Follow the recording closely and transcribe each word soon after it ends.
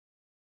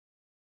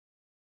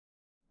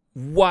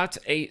What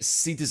a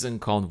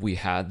CitizenCon we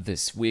had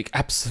this week.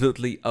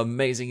 Absolutely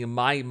amazing.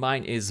 My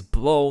mind is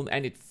blown,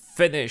 and it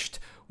finished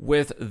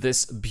with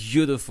this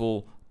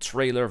beautiful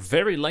trailer.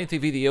 Very lengthy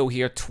video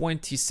here,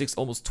 26,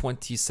 almost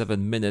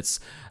 27 minutes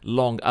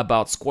long,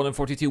 about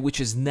Squadron42,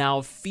 which is now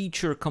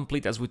feature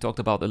complete, as we talked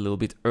about a little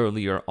bit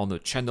earlier on the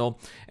channel.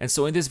 And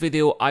so in this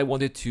video, I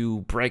wanted to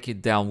break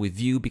it down with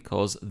you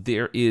because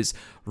there is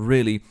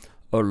really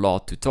a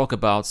lot to talk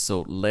about.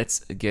 So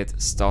let's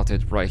get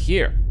started right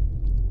here.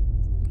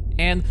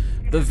 And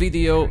the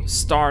video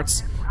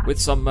starts with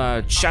some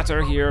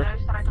chatter here,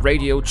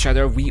 radio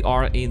chatter. We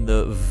are in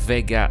the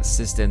Vega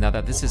system. Now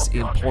that this is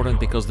important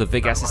because the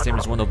Vega system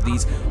is one of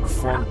these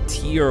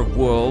frontier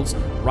worlds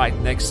right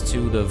next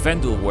to the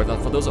Vendel world. Now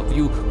for those of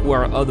you who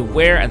are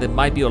unaware, and there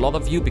might be a lot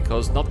of you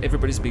because not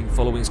everybody's been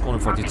following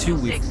Squadron42,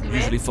 we're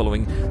usually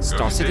following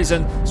Star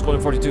Citizen.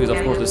 Squadron42 is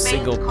of course the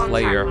single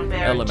player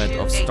element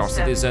of Star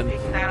Citizen,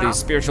 the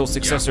spiritual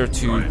successor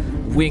to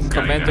Wing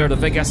Commander. The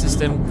Vega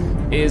system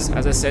is,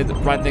 as I said,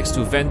 right next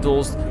to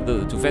Vendels,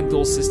 to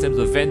Vendel systems.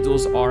 The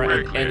Vendels are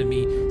an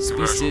enemy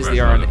species. They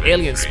are an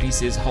alien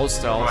species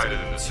hostile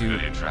to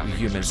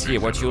humans. Here,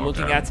 what you're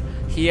looking at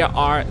here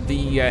are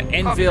the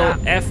Anvil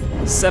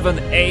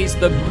F7As,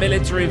 the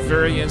military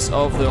variants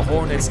of the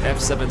Hornets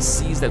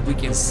F7Cs that we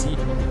can see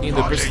in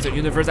the persistent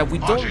universe, that we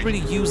don't really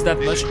use that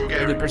much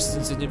in the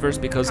persistent universe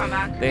because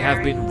they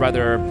have been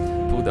rather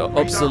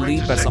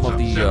obsolete by some of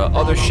the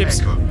other ships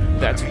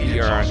that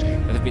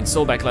have been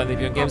sold by Clan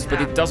Games, but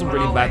it doesn't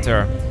really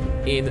matter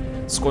in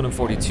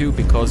Squadron42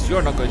 because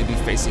you're not going to be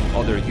facing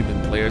other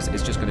human players.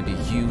 It's just going to be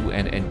you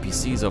and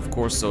NPCs, of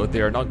course, so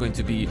they're not going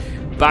to be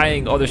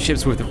buying other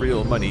ships with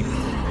real money.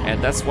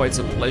 And that's why it's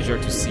a pleasure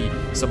to see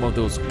some of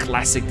those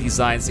classic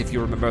designs. If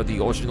you remember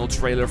the original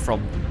trailer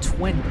from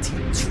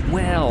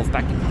 2012,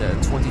 back in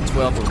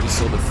 2012 when we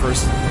saw the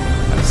first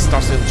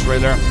Star Citizen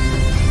trailer,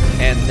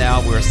 and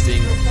now we're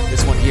seeing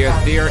this one here.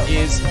 There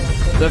is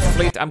the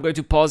fleet. I'm going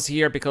to pause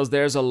here because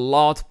there's a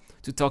lot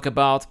to talk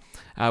about.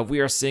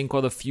 We are seeing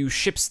quite a few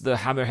ships, the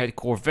Hammerhead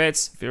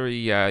corvettes, very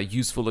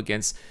useful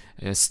against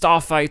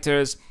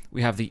starfighters.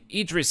 We have the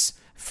Idris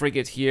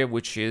frigate here,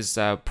 which is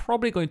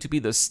probably going to be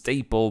the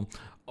staple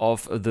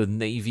of the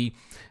Navy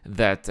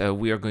that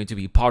we are going to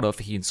be part of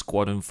here in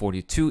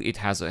Squadron42. It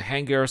has a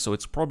hangar, so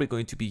it's probably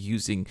going to be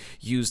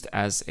used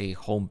as a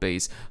home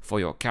base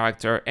for your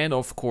character. And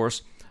of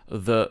course,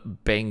 the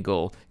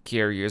Bengal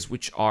carriers,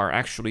 which are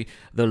actually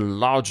the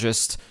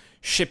largest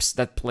ships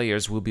that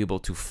players will be able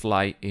to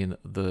fly in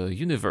the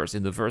universe,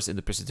 in the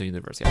persistent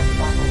universe. Yeah.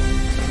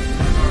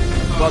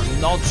 But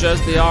not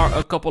just, there are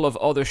a couple of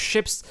other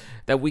ships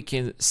that we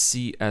can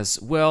see as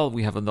well.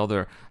 We have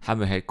another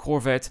Hammerhead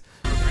corvette.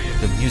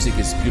 The music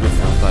is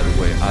beautiful, by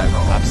the way. I'm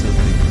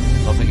absolutely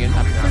loving it.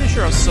 I'm pretty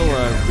sure I saw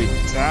a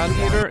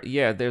Retaliator.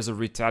 Yeah, there's a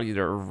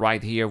Retaliator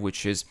right here,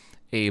 which is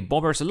a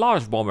bomber. It's a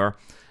large bomber.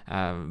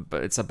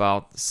 But it's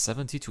about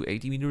 70 to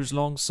 80 meters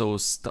long, so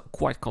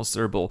quite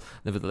considerable.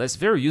 Nevertheless,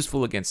 very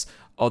useful against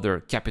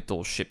other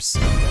capital ships.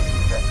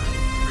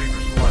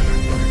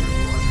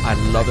 I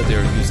love that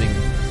they're using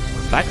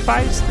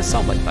bagpipes. They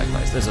sound like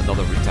bagpipes. There's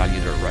another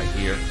Retaliator right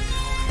here.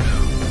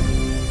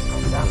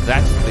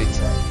 That fleet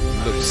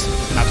looks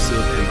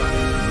absolutely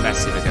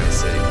massive, I gotta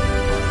say.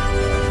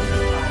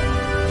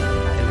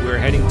 And we're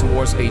heading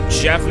towards a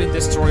Javelin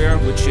destroyer,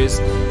 which is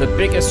the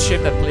biggest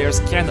ship that players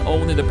can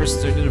own in the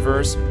persistent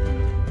universe.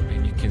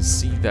 And you can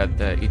see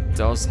that it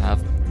does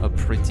have a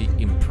pretty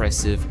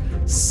impressive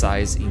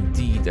size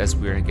indeed, as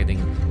we're getting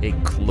a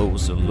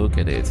closer look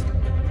at it.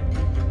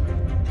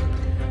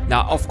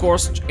 Now, of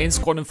course, in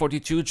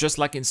Squadron42, just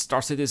like in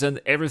Star Citizen,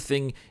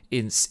 everything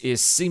is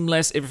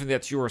seamless. Everything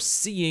that you are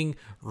seeing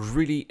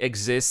really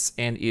exists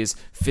and is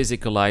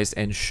physicalized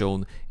and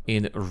shown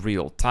in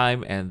real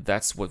time. And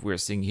that's what we're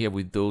seeing here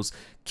with those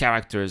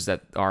characters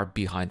that are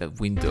behind that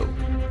window.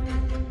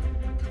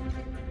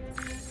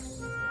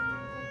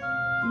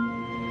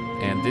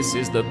 And this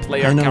is the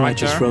player character. I know I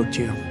just wrote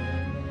you,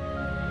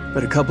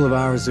 but a couple of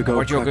hours ago,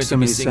 what you're going to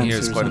be seeing here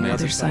is quite on the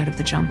amazing. other side of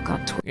the jump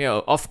got You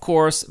know, of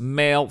course,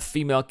 male,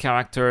 female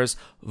characters,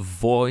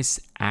 voice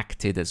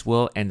acted as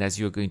well, and as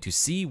you're going to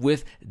see,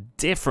 with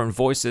different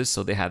voices.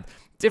 So they had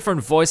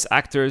different voice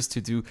actors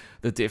to do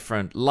the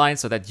different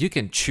lines so that you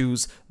can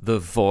choose the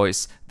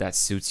voice that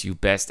suits you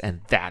best,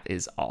 and that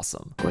is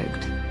awesome.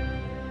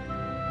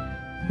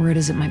 Word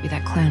is it might be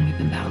that clan we've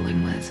been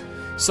battling with.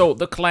 So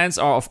the clans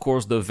are, of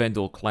course, the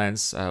Vendel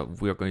clans.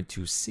 We're going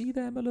to see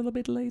them a little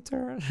bit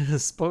later.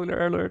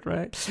 Spoiler alert,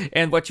 right?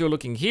 And what you're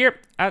looking here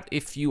at,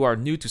 if you are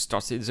new to Star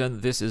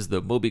Citizen, this is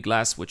the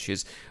Mobiglass, which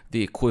is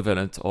the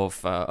equivalent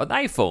of an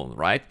iPhone,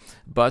 right?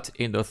 But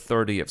in the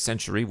 30th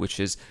century,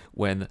 which is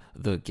when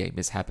the game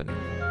is happening.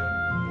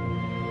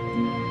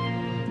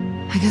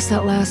 I guess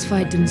that last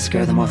fight didn't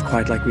scare them off off.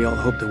 quite like we all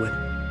hoped it would.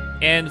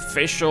 And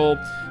facial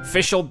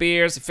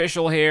beards,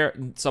 facial hair,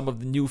 some of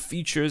the new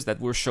features that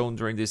were shown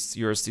during this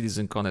year's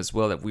CitizenCon as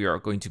well, that we are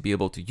going to be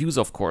able to use,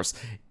 of course,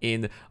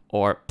 in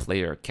our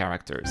player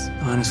characters.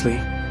 Honestly,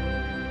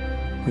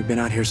 we've been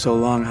out here so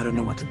long, I don't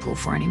know what to Pull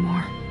for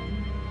anymore.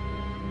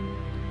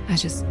 I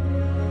just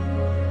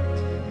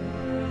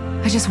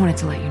wanted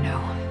to let you know.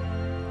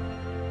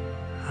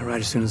 I'll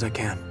write as soon as I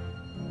can.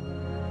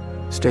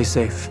 Stay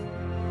safe.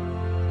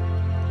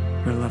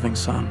 Your loving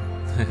son.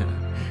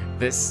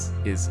 This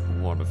is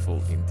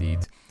wonderful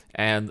indeed.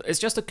 And it's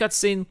just a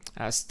cutscene.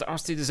 Star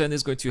Citizen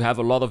is going to have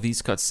a lot of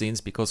these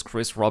cutscenes because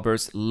Chris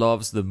Roberts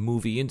loves the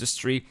movie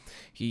industry.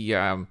 He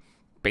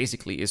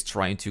basically is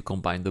trying to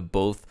combine the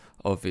both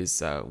of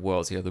his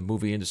worlds here, the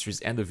movie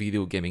industries and the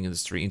video gaming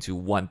industry, into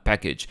one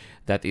package.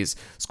 That is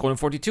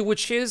Squadron42,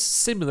 which is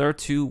similar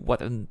to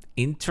what an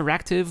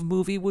interactive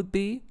movie would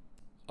be.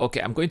 Okay,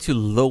 I'm going to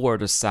lower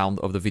the sound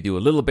of the video a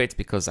little bit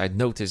because I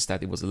noticed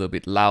that it was a little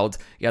bit loud.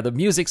 Yeah, the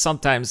music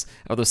sometimes,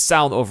 or the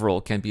sound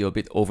overall, can be a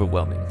bit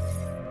overwhelming.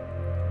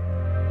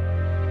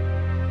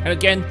 And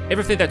again,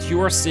 everything that you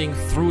are seeing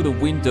through the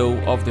window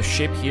of the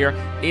ship here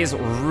is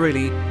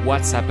really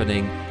what's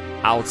happening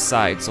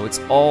outside. So it's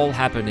all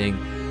happening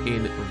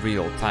in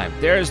real time.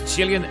 There's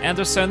Gillian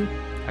Anderson,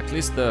 at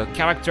least the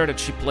character that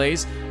she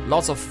plays.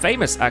 Lots of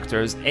famous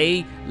actors,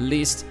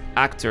 A-list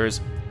actors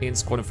in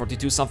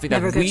Squadron42, something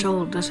that Never gets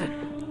old, does it?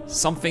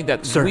 Something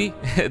that Sir. we,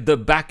 the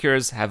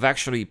backers, have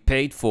actually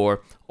paid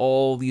for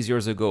all these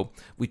years ago.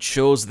 We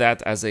chose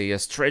that as a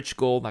stretch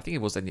goal. I think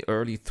it was in the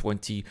early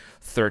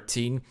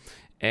 2013.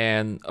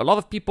 And a lot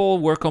of people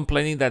were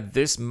complaining that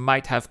this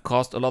might have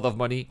cost a lot of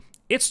money.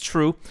 It's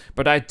true,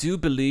 but I do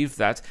believe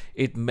that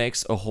it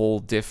makes a whole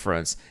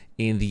difference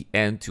in the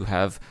end to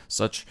have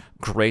such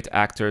great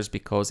actors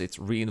because it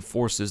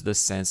reinforces the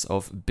sense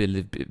of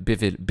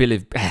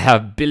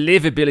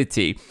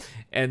believability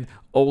and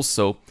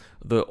also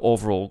the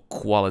overall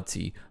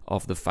quality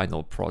of the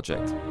final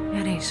project.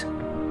 Eddies.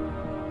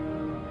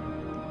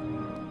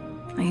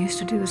 I used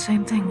to do the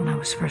same thing when I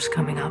was first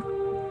coming up.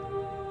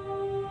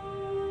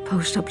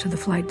 Post up to the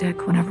flight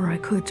deck whenever I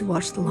could to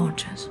watch the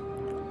launches.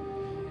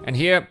 And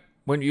here,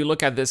 when you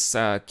look at this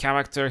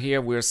character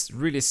here, we're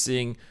really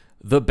seeing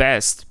the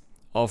best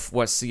of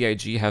what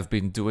CIG have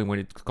been doing when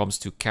it comes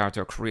to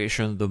character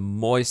creation, the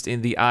moist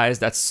in the eyes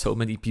that so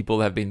many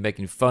people have been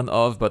making fun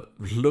of, but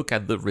look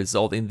at the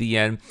result in the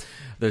end.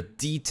 The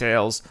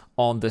details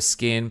on the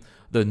skin,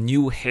 the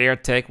new hair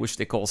tech, which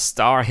they call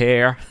star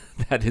hair,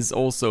 that is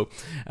also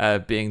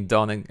being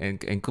done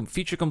and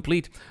feature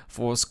complete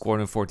for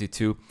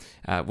Squadron42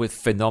 with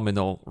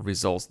phenomenal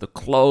results. The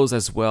clothes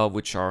as well,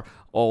 which are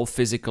all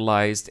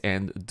physicalized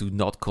and do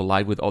not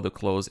collide with other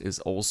clothes, is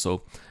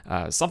also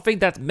something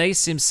that may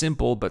seem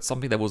simple, but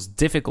something that was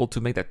difficult to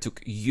make, that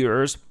took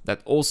years,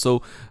 that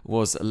also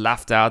was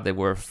laughed at. There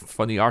were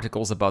funny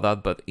articles about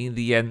that, but in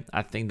the end,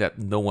 I think that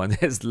no one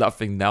is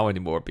laughing now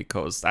anymore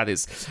because that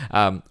is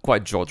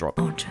quite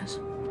jaw-dropping. Launches.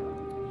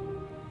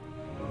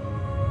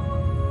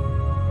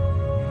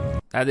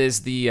 That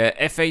is the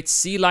F8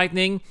 Sea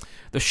Lightning,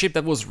 the ship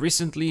that was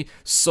recently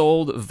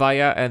sold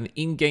via an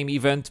in-game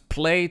event,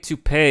 play to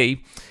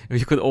pay.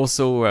 You could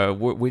also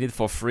win it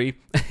for free.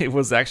 It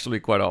was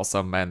actually quite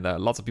awesome, and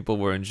lots of people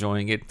were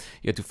enjoying it.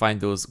 You had to find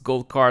those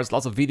gold cards,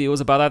 lots of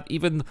videos about that,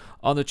 even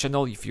on the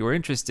channel. If you're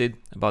interested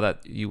about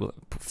that, you will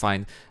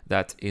find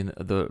that in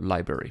the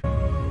library.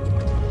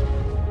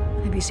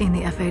 Have you seen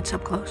the F8s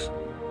up close?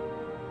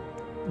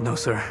 No,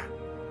 sir.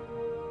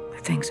 The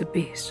thing's a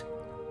beast.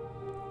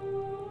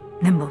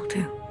 Nimble,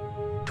 too.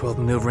 12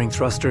 maneuvering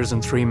thrusters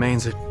and 3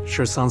 mains. It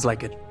sure sounds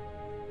like it.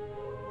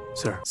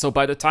 Sir. So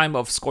by the time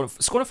of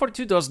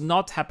Squadron42 does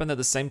not happen at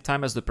the same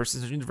time as the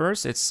Persistent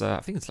Universe. It's I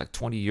think it's like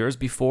 20 years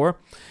before.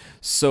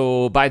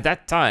 So by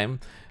that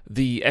time,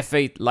 the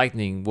F8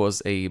 Lightning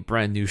was a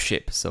brand new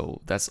ship. So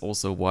that's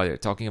also why they're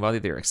talking about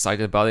it. They're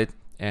excited about it.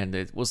 And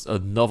it was a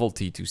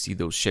novelty to see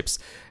those ships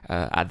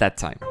at that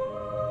time.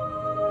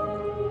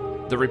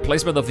 The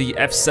replacement of the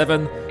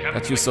F7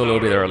 that you saw a little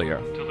bit earlier.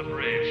 To the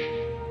bridge.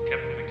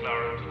 Captain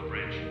McLaren to the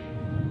bridge.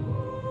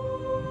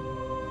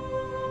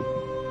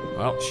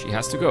 Well, she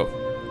has to go.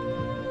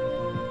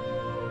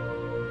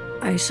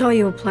 I saw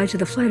you apply to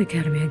the Flight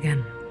Academy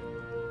again.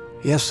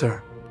 Yes,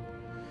 sir.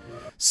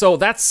 So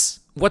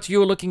that's what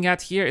you're looking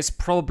at here is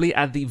probably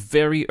at the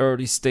very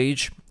early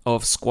stage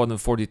of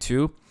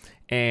Squadron42.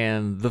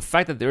 And the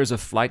fact that there is a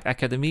flight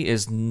academy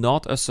is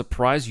not a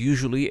surprise.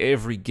 Usually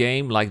every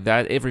game like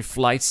that, every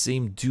flight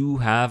sim do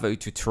have a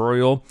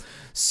tutorial.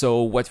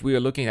 So what we are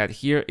looking at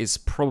here is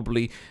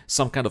probably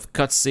some kind of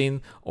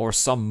cutscene or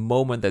some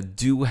moment that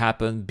do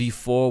happen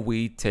before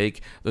we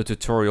take the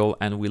tutorial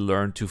and we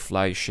learn to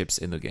fly ships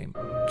in the game.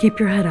 Keep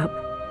your head up.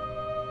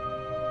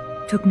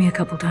 Took me a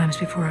couple times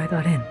before I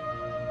got in.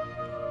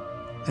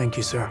 Thank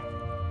you, sir.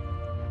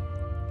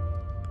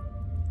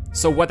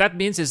 So what that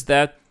means is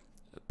that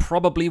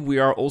probably we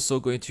are also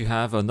going to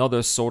have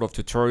another sort of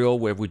tutorial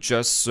where we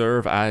just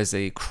serve as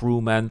a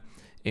crewman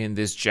in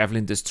this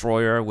Javelin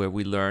Destroyer, where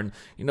we learn,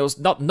 you know,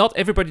 not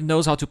everybody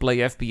knows how to play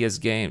FPS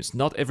games.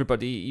 Not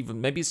everybody,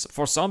 even maybe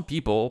for some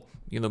people,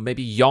 you know,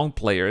 maybe young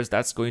players,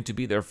 that's going to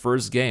be their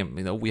first game.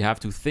 You know, we have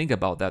to think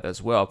about that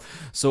as well.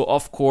 So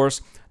of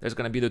course, there's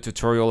going to be the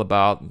tutorial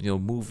about, you know,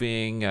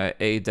 moving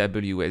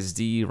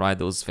AWSD, right?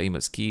 Those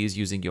famous keys,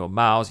 using your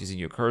mouse, using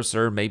your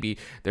cursor. Maybe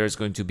there's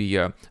going to be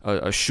a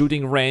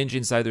shooting range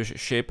inside the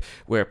ship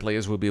where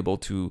players will be able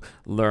to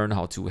learn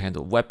how to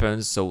handle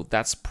weapons. So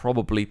that's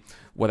probably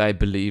what I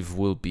believe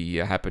will be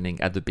happening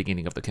at the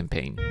beginning of the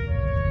campaign.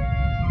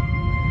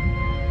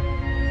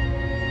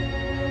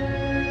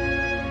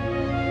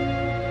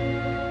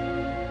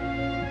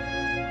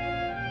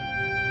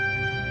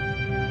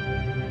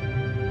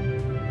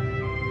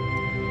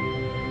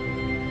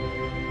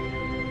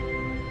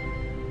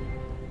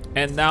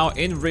 And now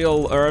in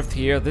real Earth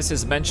here, this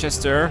is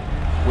Manchester,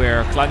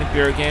 where Clan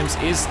Imperial Games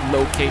is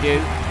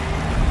located.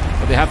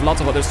 But they have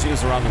lots of other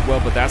studios around the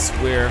world, but that's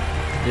where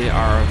they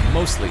are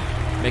mostly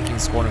making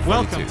Squadron 42.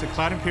 Welcome to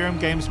Clan Imperium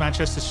Games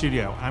Manchester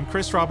Studio. I'm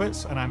Chris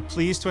Roberts, and I'm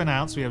pleased to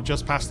announce we have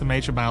just passed the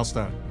major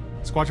milestone.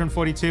 Squadron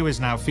 42 is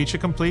now feature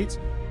complete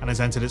and has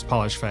entered its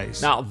polish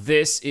phase. Now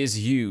this is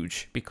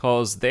huge,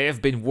 because they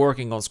have been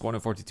working on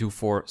Squadron 42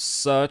 for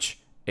such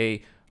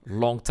a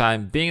long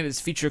time. Being that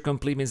it's feature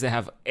complete means they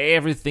have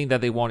everything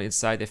that they want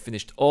inside. They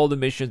finished all the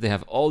missions, they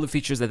have all the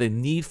features that they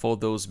need for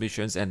those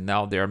missions, and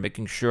now they are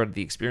making sure that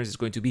the experience is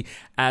going to be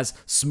as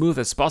smooth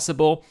as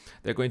possible.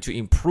 They're going to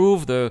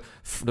improve the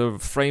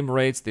frame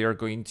rates. They are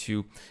going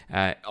to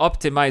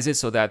optimize it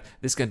so that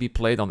this can be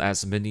played on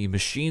as many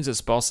machines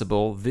as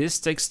possible. This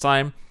takes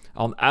time.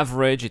 On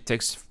average, it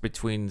takes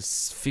between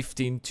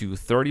 15 to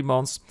 30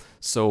 months.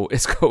 So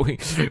it's going.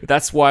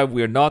 That's why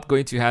we're not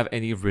going to have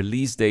any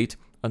release date,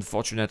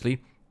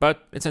 unfortunately,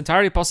 but it's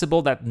entirely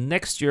possible that at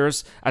next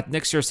year's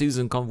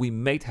SeasonCon we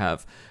might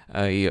have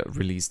a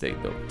release date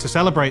though. To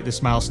celebrate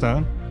this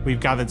milestone, we've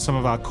gathered some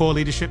of our core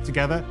leadership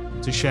together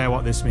to share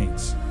what this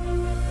means.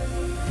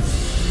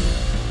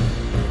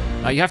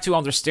 Now you have to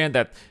understand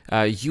that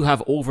you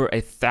have over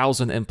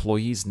 1,000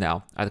 employees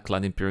now at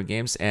Clan Imperial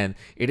Games, and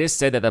it is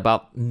said that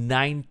about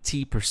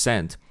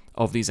 90%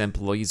 of these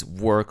employees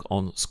work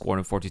on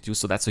Squadron 42,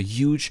 so that's a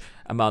huge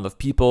amount of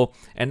people.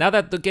 And now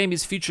that the game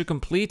is feature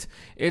complete,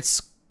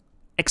 it's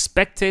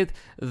expected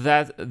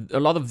that a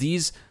lot of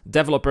these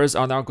developers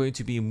are now going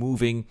to be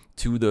moving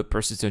to the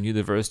Persistent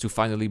universe to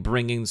finally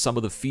bring in some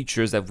of the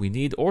features that we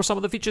need, or some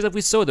of the features that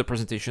we saw in the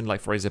presentation, like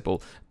for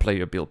example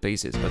player build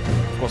bases. But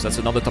of course that's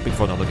another topic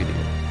for another video.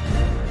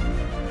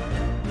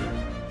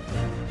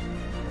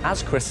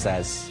 As Chris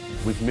says,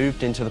 we've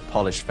moved into the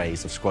polish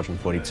phase of Squadron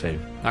 42.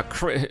 Now,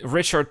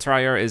 Richard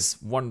Trier is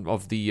one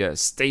of the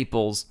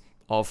staples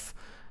of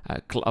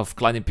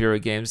Clan Imperial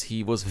Games.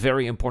 He was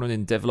very important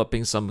in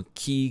developing some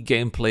key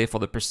gameplay for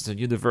the Persistent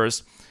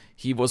universe.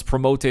 He was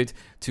promoted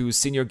to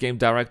senior game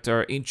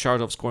director in charge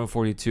of Squadron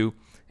 42,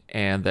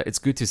 and it's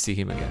good to see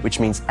him again.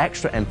 Which means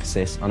extra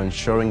emphasis on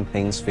ensuring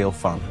things feel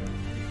fun.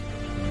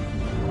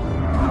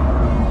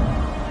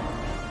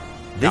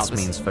 This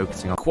means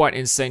focusing on quite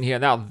insane here.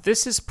 Now,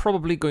 this is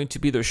probably going to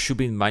be the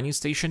Shubin mining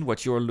station.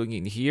 What you're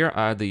looking at here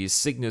are the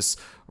Cygnus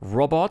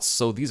robots.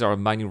 So these are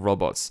mining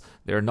robots.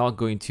 They're not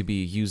going to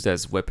be used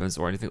as weapons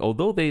or anything,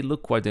 although they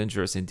look quite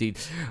dangerous indeed.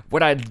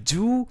 What I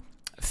do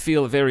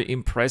feel very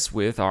impressed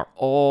with are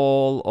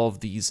all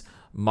of these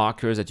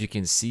markers that you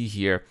can see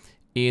here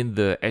in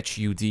the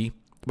HUD.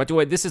 By the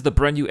way, this is the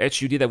brand new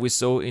HUD that we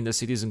saw in the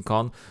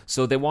CitizenCon.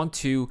 So they want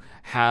to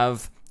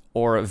have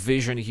our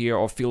vision here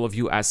or field of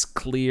view as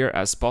clear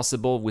as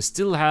possible. We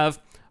still have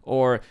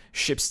our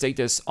ship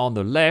status on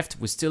the left,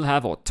 we still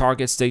have our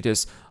target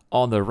status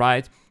on the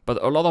right,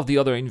 but a lot of the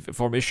other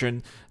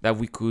information that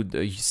we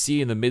could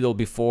see in the middle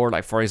before,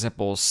 like for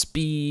example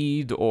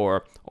speed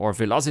or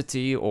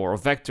velocity or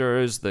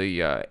vectors,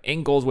 the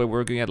angles where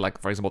we're going at,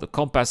 like for example the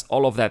compass,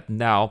 all of that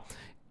now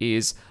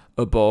is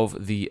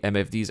above the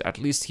MFDs, at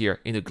least here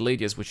in the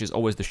Gladius, which is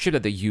always the ship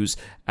that they use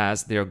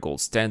as their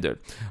gold standard.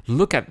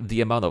 Look at the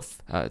amount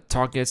of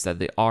targets that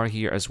they are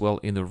here as well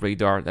in the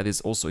radar. That is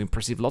also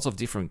impressive. Lots of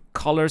different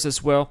colors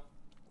as well,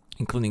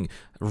 including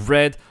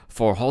red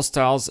for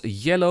hostiles,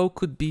 yellow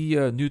could be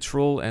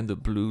neutral, and the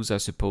blues, I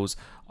suppose,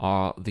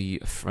 are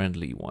the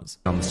friendly ones.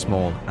 On the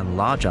small and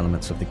large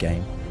elements of the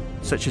game,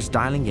 such as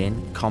dialing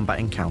in combat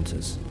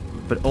encounters,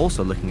 but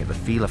also looking at the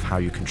feel of how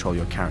you control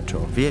your character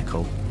or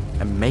vehicle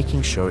and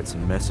making sure it's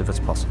immersive as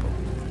possible.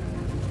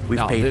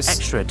 We've paid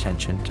extra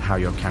attention to how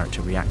your character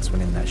reacts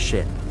when in their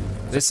ship.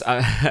 This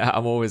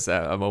I'm always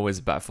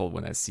baffled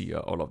when I see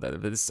all of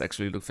that. This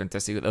actually looks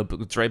fantastic.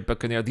 Dread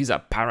Buccaneer, these are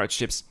parrot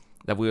ships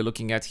that we're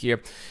looking at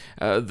here.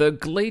 The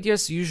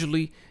Gladius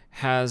usually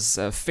has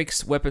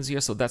fixed weapons here,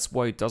 so that's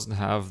why it doesn't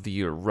have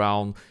the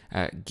round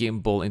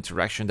gimbal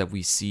interaction that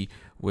we see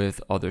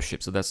with other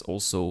ships. So that's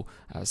also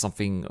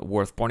something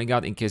worth pointing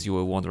out in case you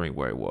were wondering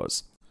where it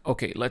was.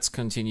 Okay, let's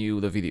continue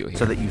the video here.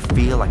 so that you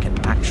feel like an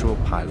actual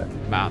pilot.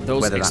 Man,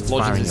 those Whether that's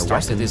explosions in firing your Star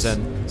weapons,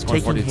 Citizen,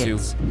 taking Squad42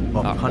 hits,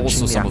 or are punching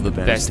also the some of the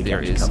afterburners best to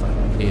there get to is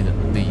cover.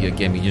 in the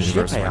gaming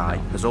universe Ship right AI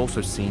now. has also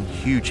seen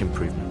huge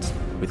improvements,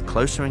 with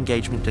closer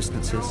engagement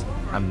distances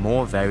and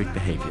more varied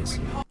behaviors.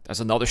 There's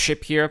another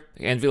ship here,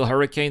 Anvil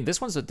Hurricane. This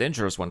one's a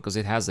dangerous one because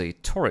it has a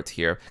turret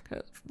here,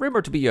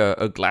 rumored to be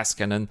a glass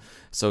cannon.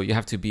 So you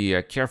have to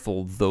be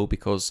careful though,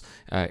 because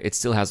it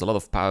still has a lot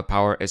of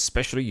power,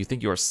 especially you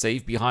think you're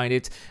safe behind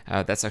it.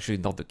 That's actually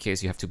not the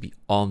case. You have to be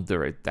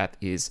under it. That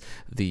is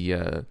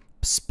the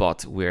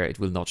spot where it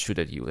will not shoot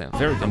at you. Very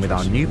dangerous. And with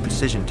our new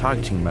precision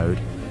targeting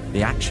mode,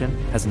 the action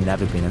has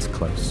never been as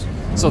close.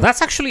 So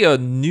that's actually a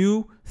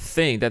new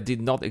thing that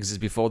did not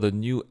exist before, the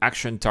new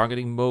action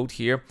targeting mode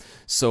here.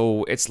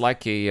 So it's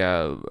like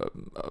a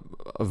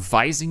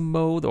vising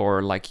mode,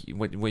 or like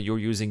when you're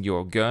using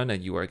your gun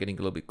and you are getting a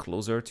little bit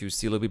closer to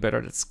see a little bit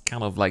better. That's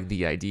kind of like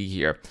the idea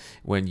here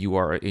when you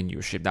are in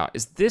your ship. Now,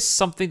 is this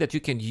something that you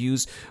can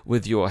use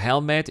with your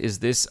helmet? Is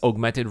this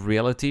augmented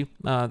reality?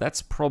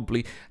 That's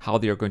probably how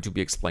they are going to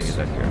be explaining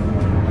that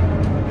here.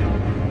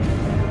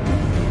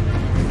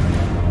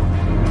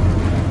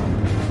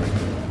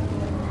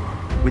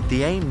 With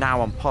the aim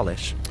now on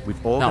polish,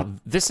 we've all Now,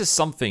 this is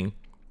something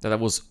that I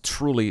was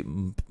truly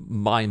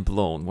mind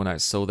blown when I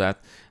saw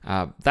that.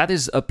 That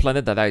is a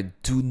planet that I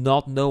do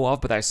not know of,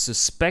 but I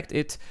suspect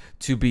it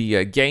to be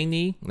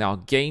Gaini. Now,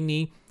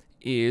 Gaini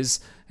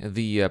is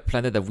the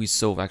planet that we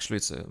saw. Actually,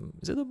 is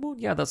it the moon?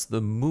 Yeah, that's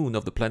the moon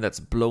of the planet that's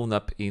blown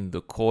up in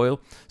the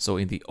coil, so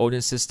in the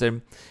Odin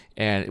system.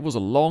 And it was a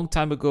long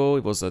time ago.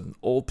 It was an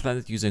old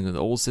planet using an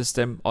old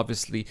system.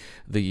 Obviously,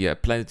 the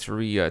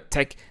planetary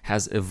tech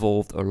has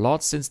evolved a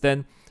lot since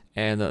then.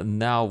 And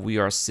now we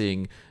are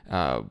seeing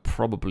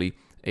probably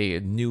a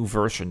new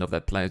version of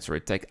that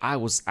planetary tech. I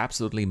was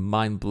absolutely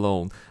mind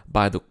blown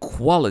by the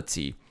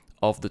quality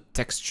of the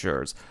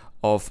textures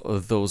of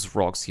those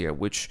rocks here,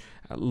 which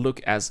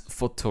look as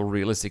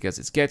photorealistic as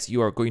it gets.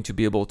 You are going to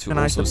be able to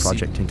organize also the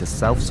project see into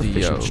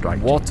self-sufficient the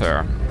striking,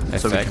 water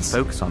so we can effects.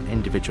 focus on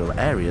individual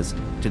areas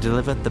to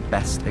deliver the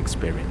best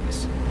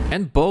experience.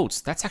 And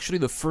boats. That's actually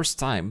the first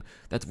time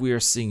that we are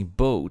seeing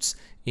boats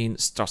in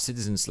Star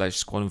Citizen /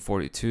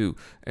 Squadron42.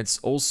 It's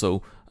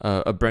also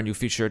a brand new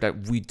feature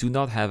that we do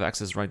not have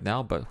access right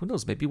now, but who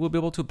knows, maybe we'll be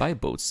able to buy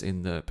boats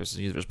in the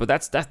Persona universe. But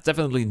that's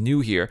definitely new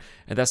here,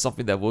 and that's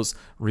something that was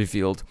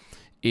revealed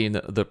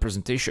in the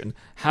presentation.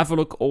 Have a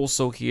look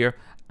also here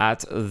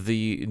at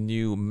the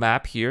new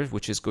map here,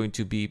 which is going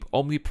to be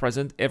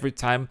omnipresent. Every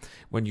time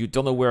when you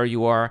don't know where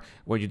you are,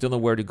 when you don't know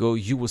where to go,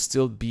 you will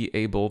still be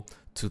able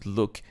to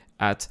look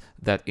at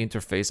that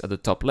interface at the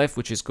top left,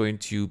 which is going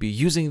to be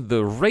using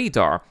the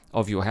radar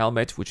of your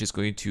helmet, which is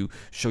going to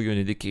show you an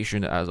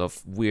indication as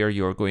of where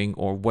you're going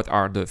or what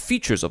are the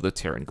features of the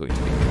terrain going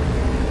to be.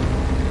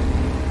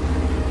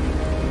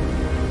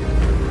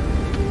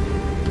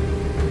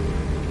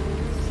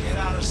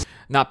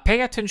 Now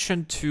pay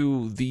attention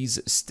to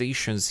these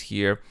stations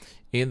here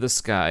in the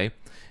sky,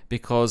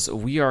 because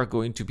we are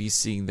going to be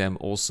seeing them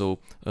also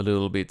a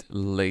little bit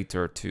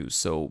later too.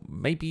 So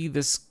maybe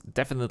this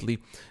definitely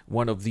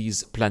one of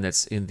these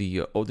planets in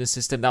the Odin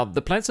system. Now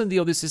the planets in the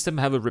Odin system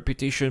have a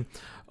reputation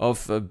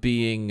of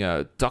being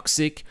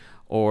toxic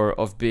or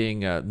of being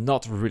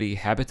not really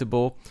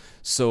habitable.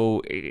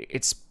 So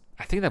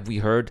I think that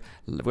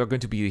we're going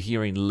to be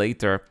hearing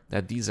later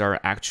that these are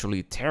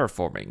actually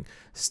terraforming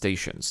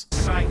stations.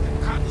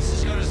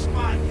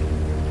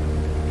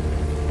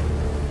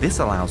 This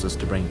allows us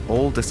to bring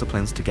all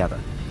disciplines together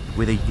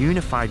with a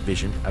unified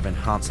vision of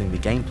enhancing the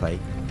gameplay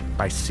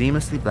by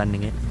seamlessly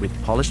blending it with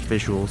polished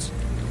visuals,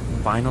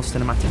 final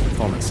cinematic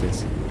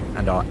performances,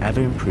 and our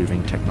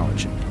ever-improving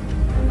technology.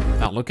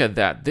 Now look at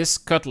that. This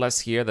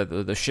cutlass here,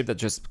 the ship that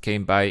just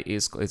came by,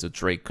 is a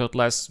Drake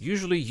cutlass,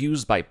 usually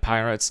used by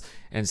pirates.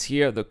 And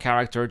here the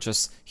character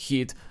just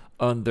hid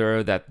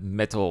under that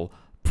metal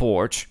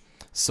porch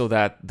so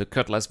that the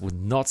cutlass would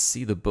not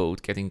see the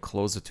boat getting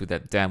closer to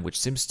that dam, which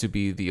seems to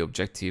be the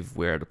objective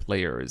where the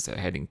player is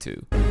heading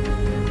to.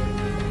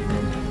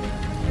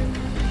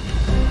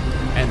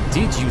 And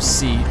did you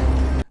see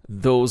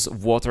those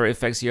water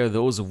effects here,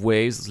 those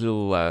waves,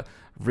 little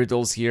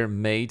riddles here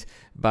made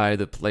by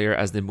the player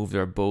as they move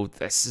their boat?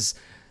 This is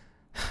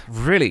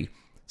really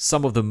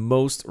some of the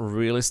most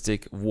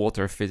realistic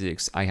water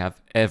physics I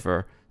have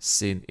ever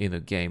seen in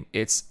a game.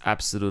 It's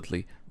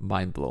absolutely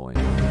mind-blowing.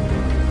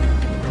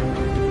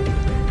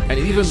 And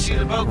it even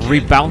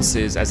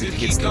rebounces as it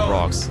hits the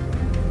rocks.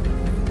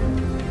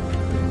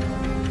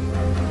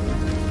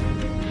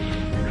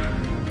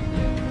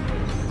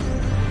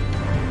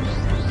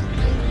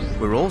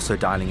 We're also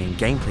dialing in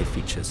gameplay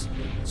features,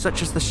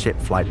 such as the ship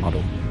flight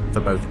model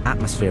for both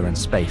atmosphere and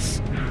space,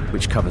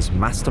 which covers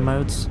master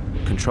modes,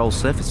 control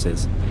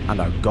surfaces, and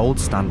our gold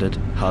standard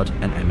HUD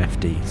and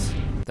MFDs.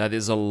 That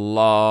is a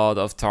lot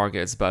of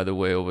targets, by the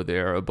way, over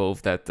there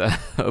above that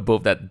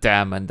above that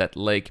dam and that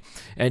lake.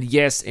 And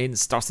yes, in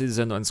Star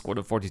Citizen and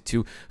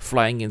Squadron42,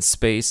 flying in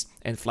space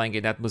and flying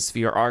in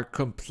atmosphere are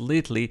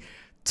completely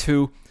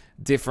two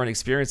different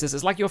experiences.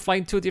 It's like you're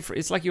flying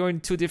it's like you're in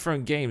two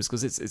different games,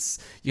 because it's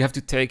you have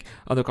to take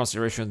under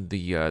consideration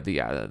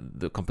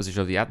the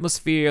composition of the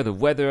atmosphere, the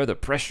weather, the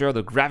pressure,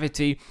 the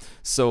gravity.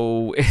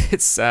 So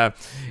it's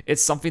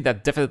something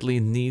that definitely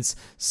needs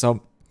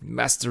some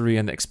mastery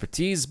and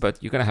expertise,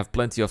 but you're gonna have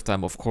plenty of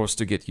time, of course,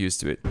 to get used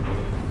to it.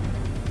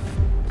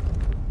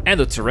 And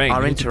the terrain.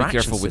 Our you need to be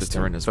interaction careful with the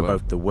terrain as for well.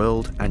 both the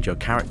world and your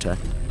character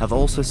have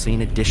also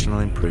seen additional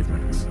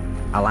improvements.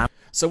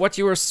 So what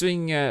you were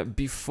seeing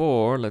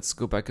before, let's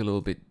go back a little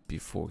bit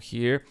before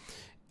here,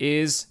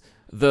 is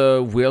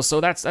the wheel.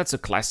 So that's a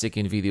classic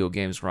in video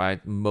games,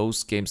 right?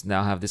 Most games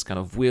now have this kind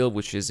of wheel,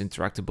 which is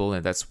interactable,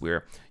 and that's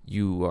where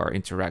you are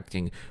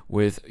interacting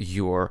with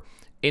your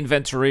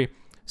inventory.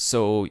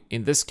 So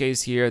in this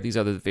case here, these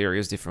are the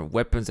various different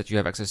weapons that you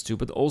have access to,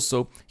 but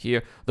also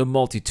here the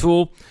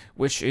multi-tool,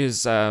 which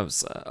is a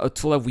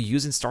tool that we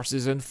use in Star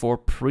Citizen for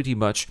pretty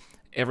much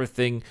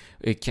everything.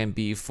 It can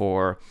be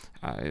for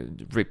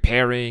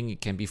repairing,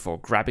 it can be for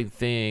grabbing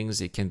things,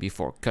 it can be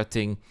for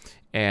cutting.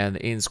 And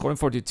in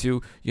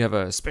Squadron42, you have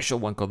a special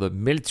one called the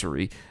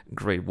military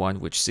grade one,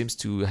 which seems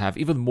to have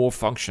even more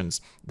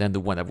functions than the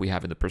one that we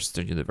have in the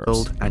Persistent universe.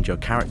 Build and your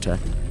character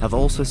have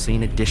also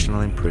seen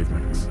additional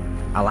improvements,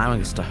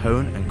 allowing us to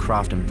hone and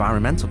craft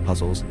environmental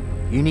puzzles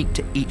unique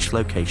to each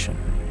location,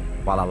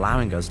 while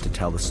allowing us to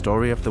tell the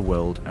story of the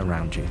world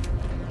around you.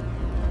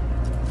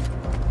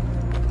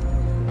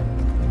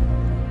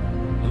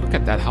 Look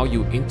at that, how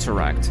you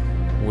interact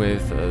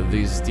with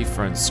these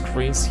different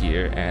screens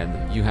here,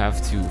 and you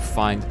have to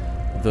find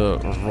the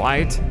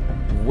right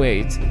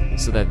weight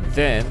so that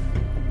then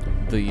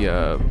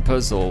the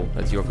puzzle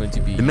that you're going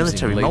to be The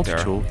military using later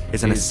multi-tool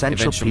is an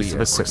essential piece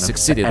of equipment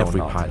for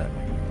every pilot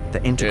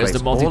that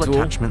integrates all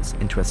attachments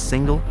into a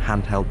single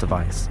handheld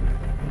device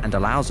and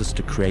allows us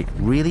to create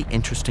really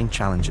interesting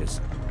challenges,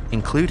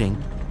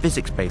 including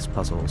physics-based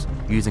puzzles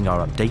using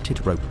our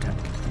updated rope tech.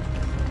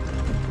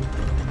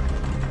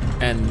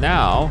 And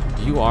now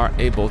you are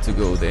able to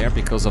go there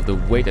because of the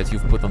weight that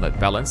you've put on that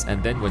balance,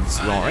 and then when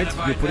you are it,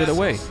 you put it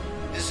away.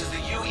 This is the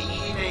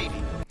UEE Navy.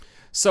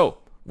 So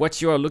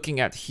what you are looking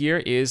at here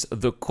is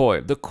the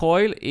Coil. The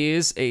Coil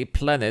is a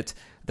planet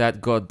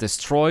that got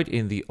destroyed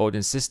in the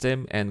Odin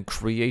system and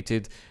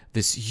created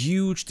this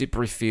huge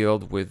debris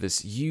field with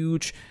this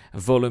huge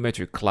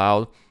volumetric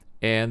cloud.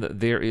 And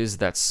there is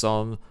that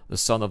sun, the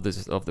sun of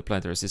the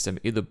planetary system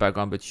in the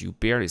background, but you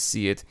barely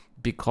see it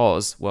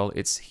because, well,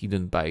 it's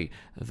hidden by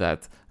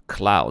that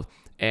cloud.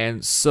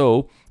 And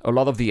so a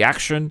lot of the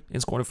action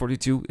in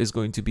Squadron42 is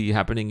going to be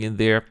happening in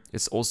there.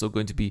 It's also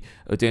going to be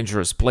a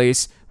dangerous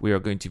place. We are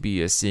going to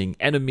be seeing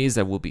enemies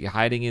that will be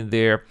hiding in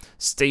there,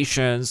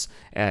 stations,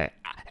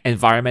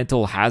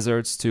 environmental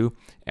hazards too.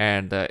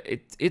 And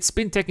it's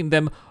been taking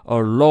them a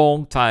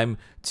long time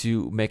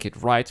to make it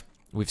right.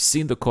 We've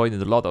seen the Coil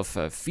in a lot of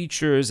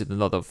features, in a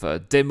lot of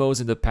demos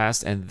in the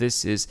past, and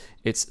this is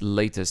its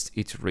latest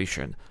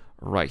iteration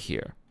right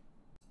here.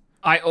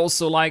 I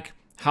also like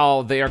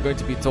how they are going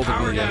to be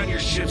totally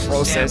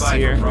processed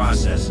here.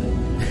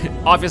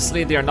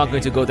 Obviously, they are not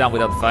going to go down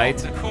without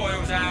fight.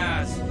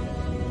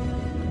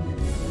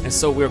 And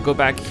so we'll go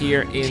back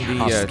here in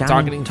the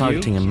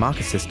targeting and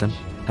marker system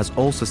has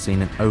also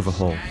seen an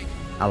overhaul,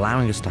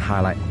 allowing us to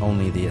highlight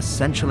only the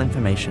essential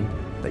information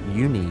that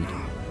you need,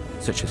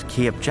 such as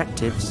key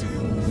objectives,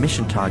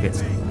 mission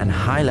targets, and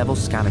high-level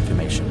scan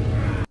information.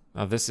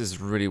 Now this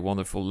is really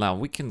wonderful. Now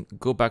we can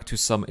go back to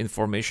some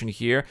information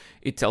here.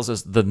 It tells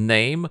us the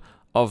name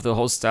of the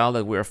hostile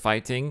that we're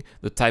fighting,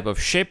 the type of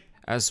ship,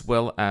 as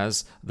well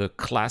as the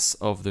class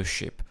of the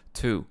ship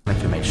too.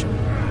 Information,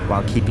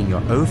 while keeping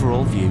your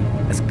overall view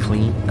as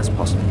clean as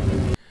possible.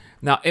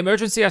 Now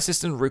emergency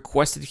assistant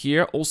requested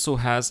here also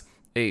has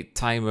a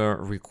timer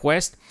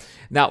request.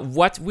 Now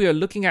what we are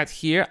looking at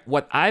here,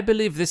 what I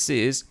believe this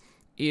is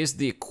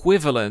the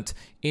equivalent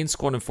in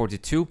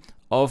Squadron42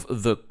 of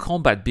the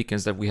combat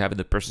beacons that we have in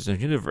the Persistent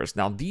universe.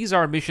 Now these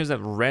are missions that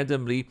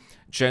randomly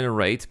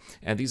generate,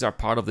 and these are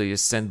part of the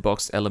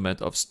sandbox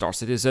element of Star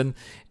Citizen,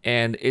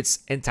 and it's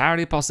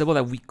entirely possible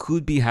that we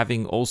could be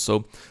having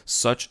also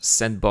such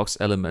sandbox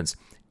elements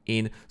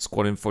in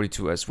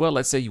Squadron42 as well.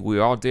 Let's say we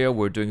are there,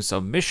 we're doing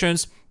some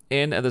missions,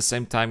 and at the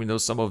same time, you know,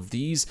 some of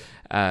these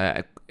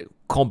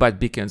combat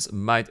beacons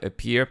might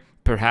appear.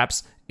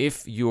 Perhaps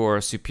if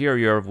your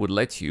superior would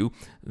let you,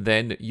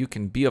 then you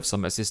can be of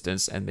some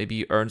assistance and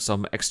maybe earn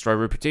some extra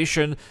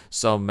reputation,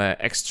 some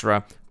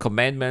extra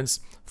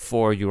commandments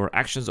for your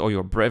actions or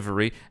your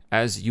bravery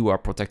as you are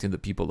protecting the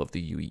people of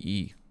the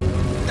UEE.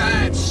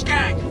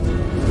 Skank!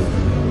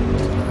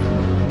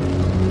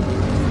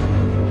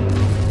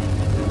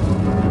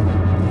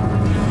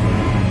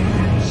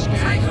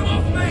 Take him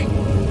off me!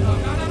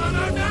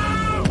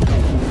 No!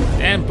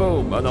 And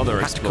boom,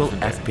 another Tactical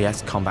explosion.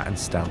 FPS combat and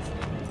stealth,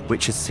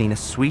 which has seen a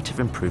suite of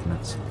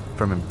improvements,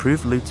 from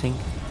improved looting,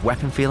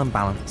 weapon feel and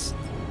balance,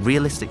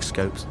 realistic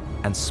scopes,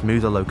 and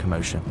smoother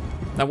locomotion.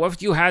 Now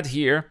what you had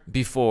here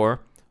before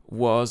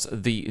was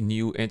the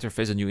new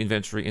interface, a new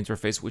inventory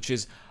interface, which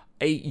is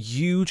a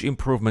huge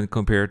improvement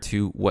compared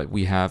to what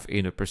we have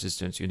in a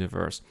Persistence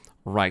universe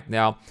right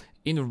now.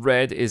 In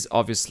red is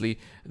obviously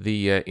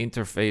the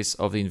interface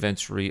of the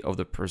inventory of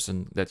the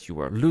person that you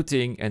are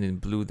looting, and in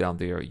blue down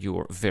there,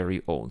 your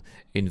very own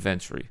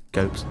inventory.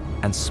 Scopes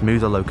and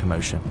smoother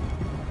locomotion,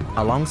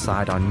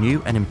 alongside our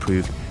new and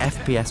improved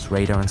FPS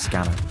radar and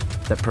scanner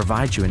that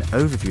provides you an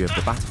overview of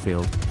the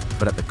battlefield,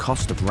 but at the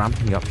cost of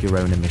ramping up your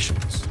own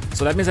emissions.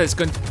 So that means that it's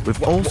going to,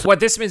 We've also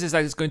what this means is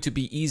that it's going to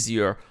be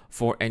easier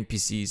for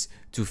NPCs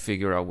to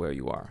figure out where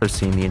you are.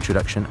 seen the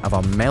introduction of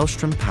our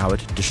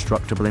Maelstrom-powered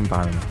destructible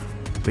environment,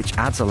 which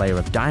adds a layer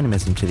of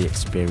dynamism to the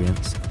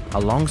experience,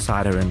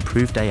 alongside our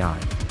improved AI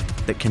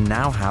that can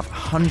now have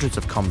hundreds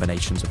of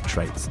combinations of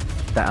traits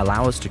that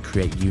allow us to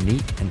create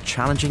unique and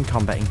challenging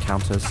combat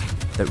encounters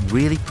that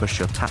really push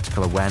your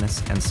tactical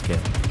awareness and skill.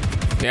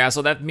 Yeah,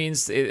 so that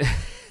means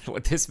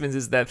what this means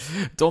is that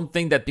don't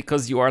think that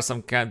because you are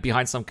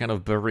behind some kind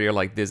of barrier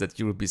like this that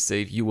you will be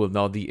safe. You will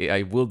not. The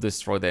AI will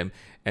destroy them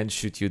and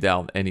shoot you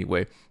down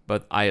anyway.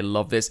 But I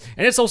love this,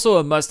 and it's also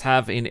a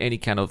must-have in any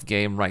kind of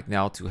game right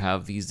now to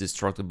have these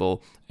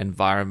destructible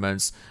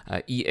environments.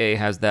 EA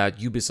has that,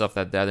 Ubisoft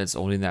has that, and it's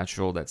only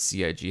natural that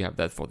CIG have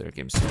that for their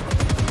games too.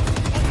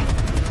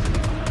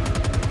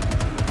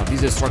 Now,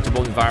 these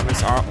destructible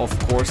environments are, of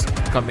course,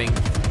 coming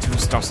to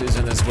Star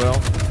Citizen as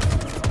well.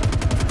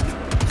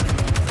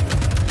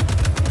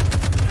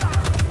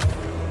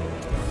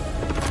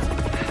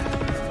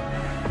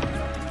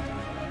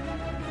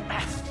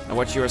 And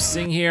what you're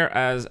seeing here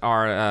as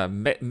our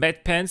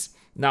med pens.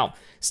 Now,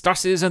 Star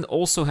Citizen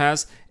also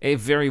has a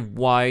very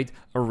wide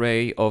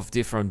array of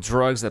different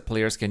drugs that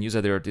players can use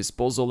at their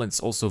disposal, and it's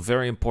also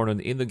very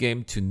important in the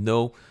game to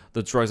know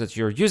the drugs that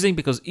you're using,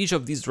 because each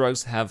of these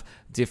drugs have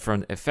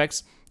different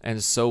effects.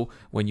 And so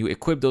when you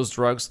equip those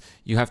drugs,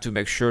 you have to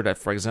make sure that,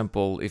 for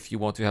example, if you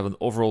want to have an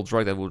overall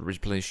drug that would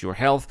replenish your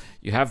health,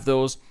 you have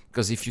those.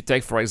 Because if you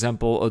take, for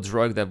example, a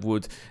drug that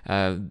would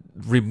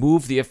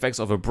remove the effects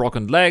of a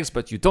broken legs,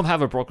 but you don't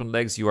have a broken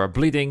legs, you are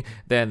bleeding,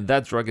 then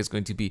that drug is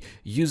going to be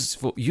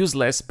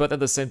useless. But at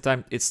the same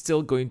time, it's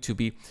still going to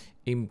be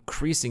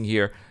increasing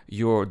here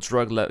your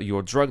drug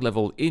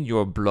level in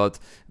your blood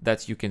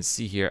that you can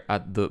see here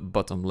at the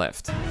bottom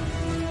left.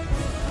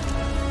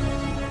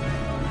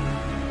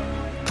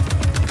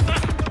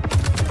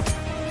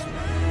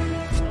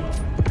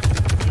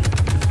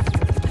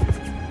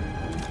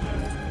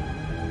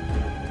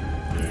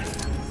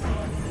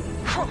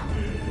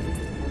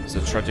 So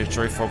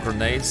trajectory for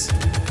grenades.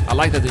 I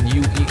like that the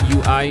new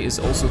UI is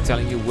also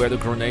telling you where the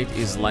grenade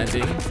is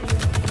landing.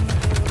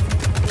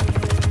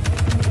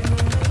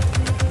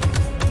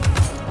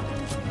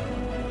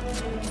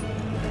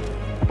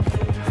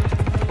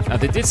 Now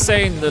they did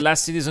say in the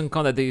last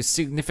CitizenCon that they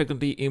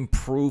significantly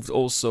improved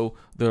also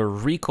the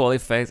recoil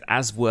effect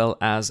as well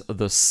as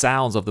the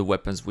sounds of the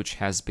weapons, which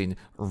has been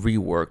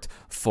reworked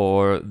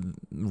for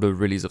the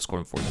release of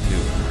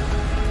Squadron42.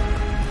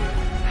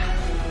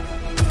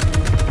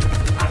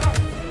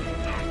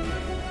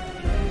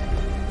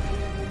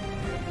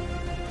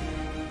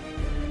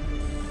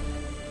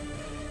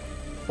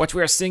 What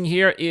we are seeing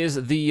here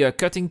is the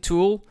cutting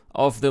tool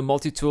of the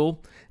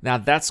multi-tool. Now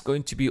that's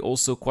going to be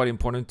also quite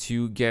important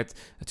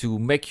to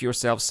make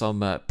yourself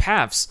some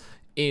paths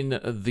in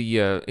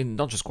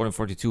not just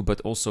Squadron42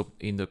 but also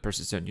in the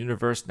Persistent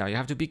universe. Now you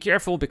have to be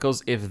careful,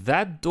 because if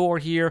that door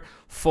here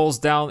falls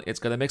down, it's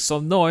gonna make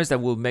some noise that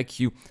will make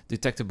you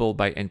detectable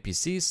by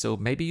NPCs. So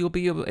maybe you'll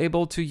be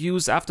able to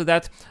use after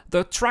that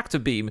the tractor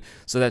beam,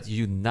 so that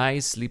you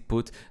nicely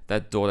put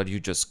that door that you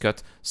just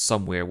cut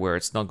somewhere where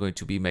it's not going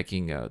to be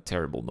making a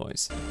terrible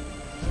noise.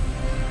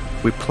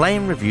 We play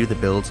and review the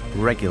builds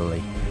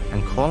regularly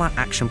and call out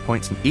action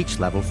points in each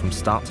level from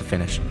start to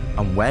finish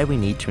and where we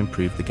need to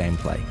improve the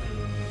gameplay.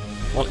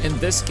 Well, in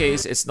this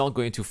case, it's not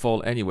going to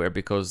fall anywhere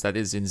because that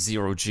is in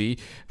 0G,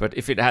 but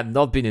if it had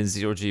not been in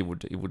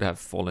 0G, it would have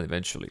fallen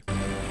eventually.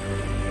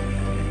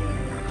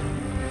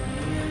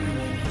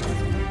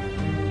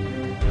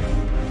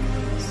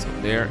 So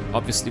there,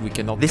 obviously we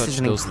cannot touch those lasers. This is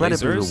an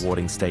incredibly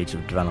rewarding stage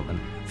of development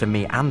for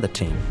me and the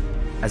team,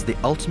 as the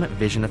ultimate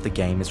vision of the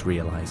game is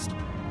realized,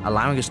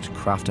 allowing us to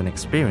craft an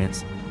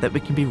experience that we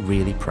can be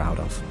really proud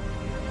of.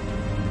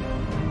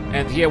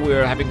 And here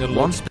we're having a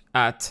look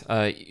at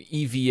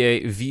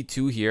EVA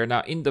V2 here.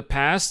 Now in the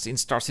past, in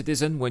Star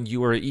Citizen, when you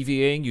were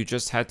EVAing, you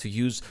just had to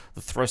use the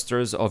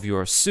thrusters of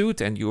your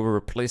suit and you were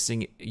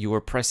pressing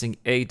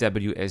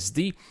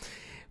AWSD.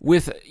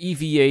 With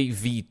EVA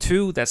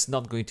V2, that's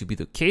not going to be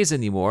the case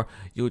anymore.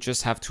 You'll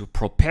just have to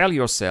propel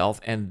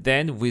yourself, and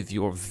then with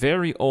your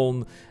very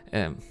own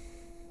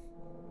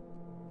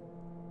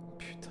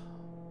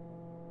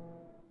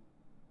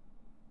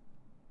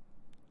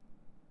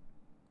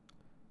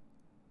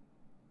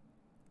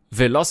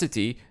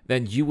velocity,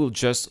 then you will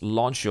just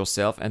launch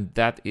yourself, and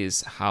that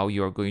is how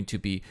you're going to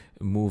be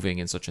moving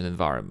in such an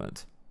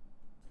environment.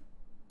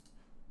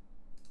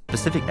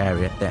 Specific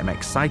area that I'm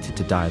excited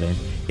to dial in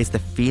is the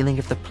feeling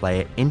of the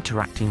player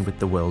interacting with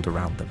the world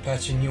around them.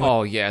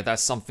 Oh yeah,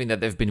 that's something that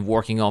they've been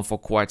working on for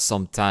quite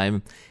some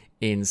time.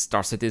 in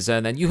Star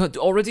Citizen, and you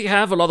already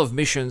have a lot of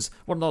missions,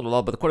 well, not a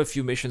lot, but quite a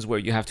few missions where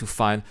you have to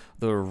find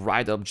the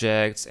right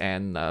objects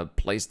and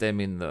place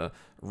them in the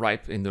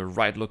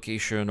right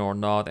location or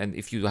not. And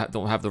if you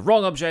don't have the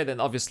wrong object, then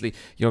obviously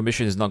your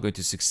mission is not going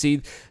to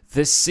succeed.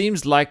 This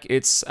seems like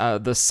it's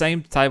the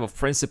same type of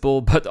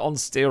principle, but on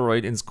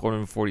steroid in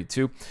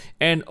Squadron42,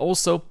 and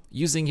also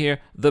using here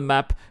the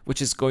map,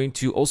 which is going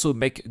to also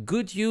make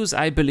good use,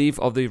 I believe,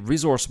 of the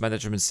resource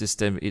management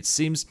system, it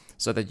seems,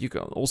 so that you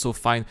can also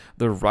find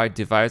the right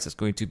device that's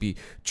going to be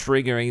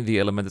triggering the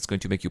element that's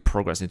going to make you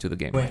progress into the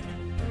game.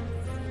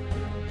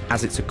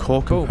 As it's a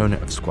core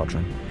component of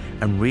Squadron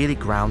and really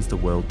grounds the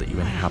world that you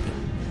inhabit.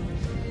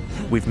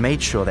 We've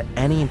made sure that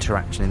any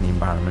interaction in the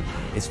environment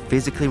is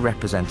physically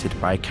represented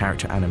by a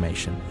character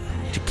animation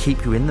to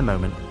keep you in the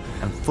moment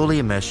and fully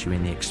immerse you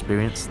in the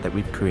experience that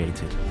we've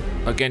created.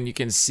 Again, you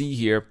can see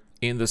here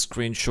in the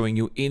screen showing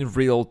you in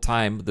real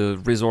time the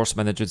resource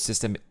management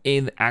system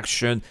in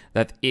action.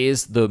 That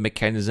is the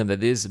mechanism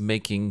that is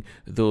making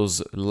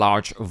those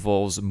large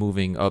valves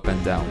moving up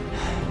and down.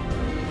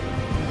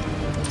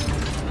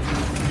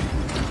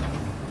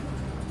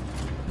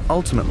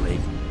 Ultimately,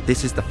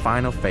 this is the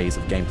final phase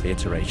of gameplay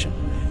iteration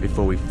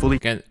before we fully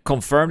can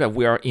confirm that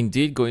we are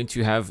indeed going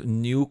to have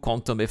new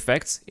quantum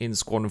effects in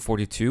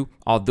Squadron42.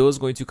 Are those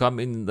going to come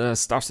in the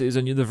Star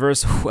Citizen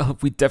universe? Well,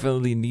 we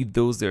definitely need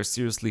those. They're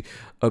seriously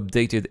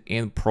updated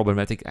and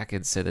problematic. I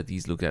can say that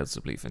these look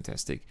absolutely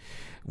fantastic.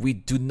 We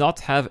do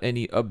not have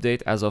any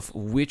update as of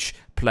which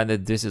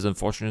planet this is,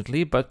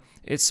 unfortunately, but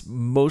it's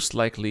most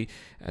likely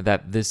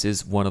that this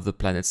is one of the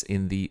planets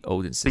in the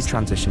Odin system.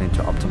 transition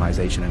into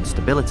optimization and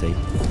stability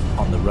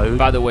on the road.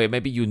 By the way,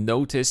 maybe you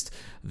noticed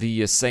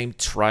the same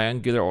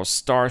triangular or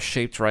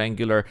star-shaped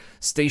triangular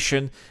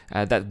station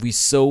that we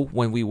saw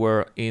when we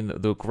were in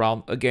the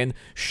ground, again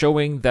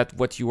showing that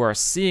what you are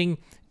seeing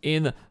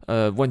in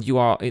when you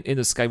are in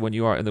the sky, when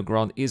you are in the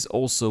ground, is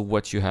also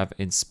what you have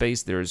in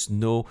space. There is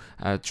no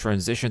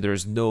transition, there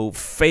is no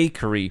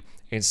fakery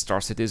in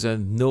Star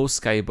Citizen, no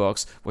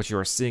skybox. What you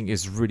are seeing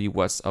is really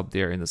what's up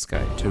there in the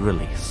sky. To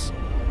release.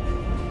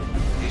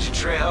 Here's your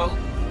trail.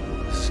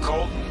 This is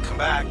Colton. Come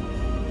back.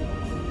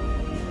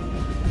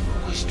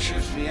 Always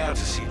trips me out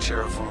to see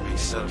terraforming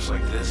setups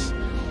like this.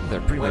 They're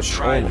pretty much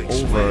all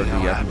over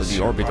the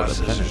orbit of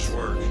the planet.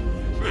 Work.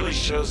 Really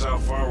shows how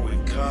far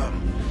we've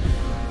come.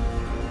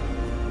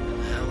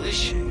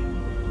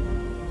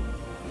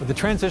 With the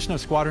transition of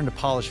Squadron to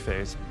polish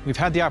phase, we've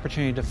had the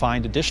opportunity to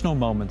find additional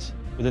moments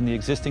within the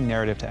existing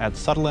narrative to add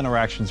subtle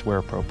interactions where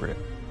appropriate.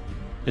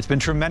 It's been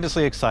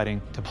tremendously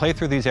exciting to play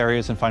through these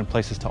areas and find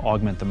places to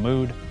augment the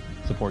mood,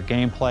 support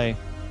gameplay,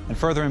 and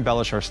further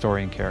embellish our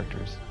story and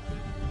characters.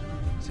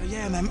 So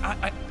yeah, man,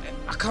 I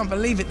can't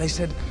believe it. They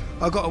said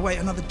I've got to wait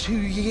another 2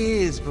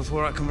 years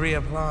before I can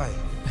reapply.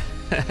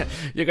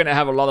 You're gonna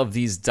have a lot of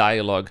these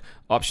dialogue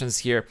options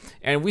here,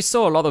 and we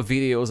saw a lot of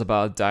videos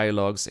about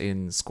dialogues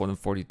in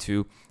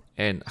Squadron42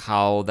 and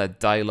how that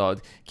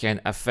dialogue can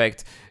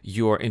affect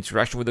your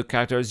interaction with the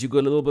characters. You go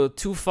a little bit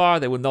too far,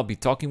 they will not be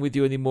talking with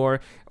you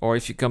anymore, or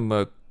if you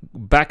come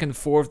back and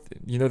forth,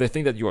 you know, they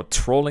think that you are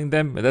trolling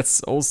them.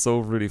 That's also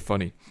really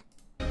funny.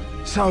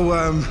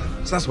 So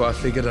that's why I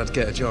figured I'd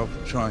get a job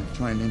trying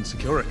in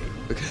security,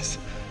 because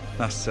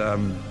that's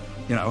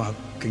you know, I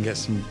can get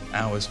some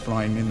hours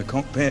flying in the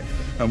cockpit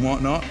and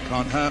whatnot.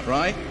 Can't hurt,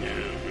 right?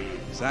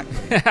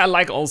 Exactly. I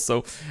like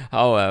also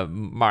how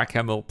Mark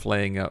Hamill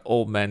playing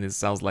old man. It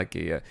sounds like a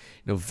you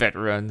know,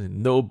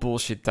 veteran, no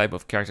bullshit type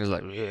of characters.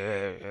 Like,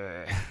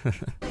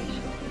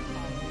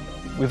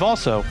 We've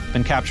also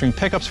been capturing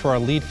pickups for our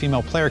lead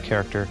female player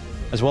character,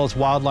 as well as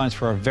wildlines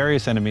for our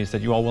various enemies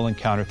that you all will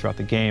encounter throughout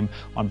the game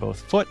on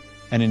both foot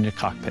and in your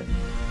cockpit.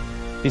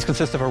 These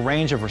consist of a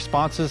range of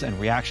responses and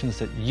reactions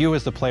that you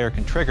as the player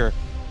can trigger,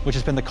 which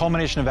has been the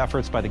culmination of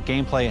efforts by the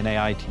gameplay and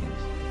AI teams.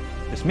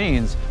 This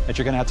means that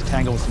you're going to have to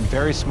tangle with some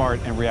very smart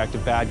and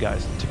reactive bad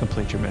guys to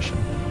complete your mission.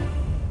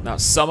 Now,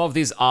 some of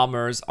these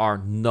armors are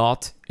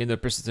not in the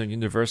Persistent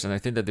universe, and I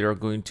think that they are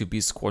going to be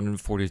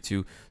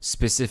Squadron42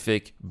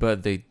 specific,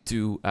 but they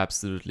do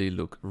absolutely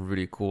look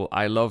really cool.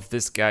 I love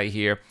this guy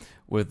here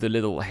with the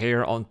little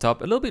hair on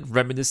top, a little bit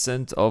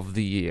reminiscent of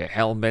the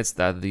helmets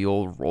that the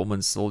old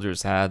Roman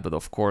soldiers had, but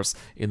of course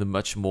in a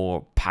much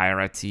more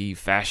piratey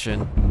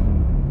fashion.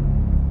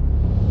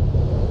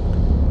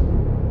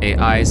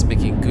 AI is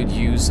making good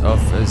use of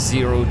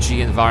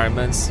zero-G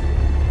environments.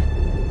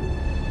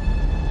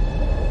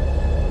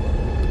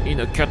 In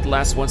a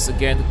Cutlass, once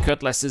again,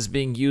 Cutlass is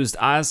being used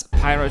as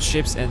pirate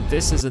ships, and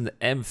this is an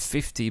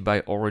M50 by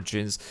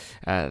Origins.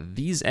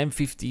 These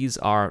M50s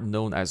are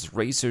known as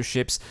racer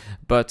ships,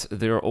 but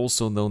they're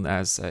also known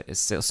as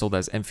sold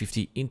as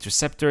M50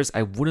 interceptors.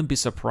 I wouldn't be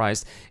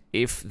surprised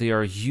if they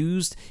are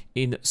used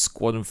in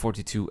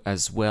Squadron42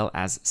 as well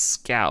as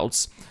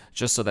scouts,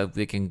 just so that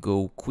they can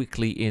go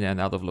quickly in and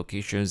out of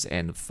locations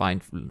and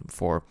find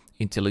for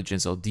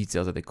intelligence or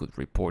details that they could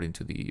report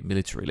into the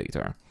military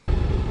later.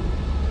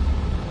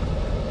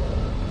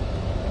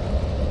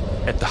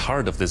 At the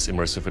heart of this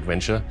immersive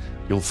adventure,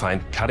 you'll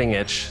find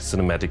cutting-edge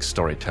cinematic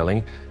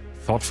storytelling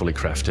thoughtfully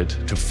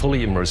crafted to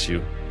fully immerse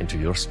you into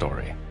your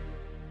story.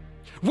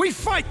 We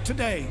fight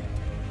today!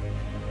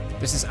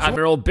 This is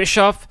Admiral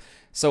Bishop.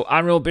 So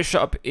Admiral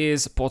Bishop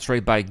is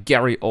portrayed by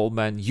Gary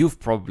Oldman. You've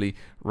probably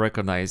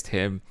recognized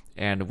him,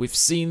 and we've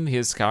seen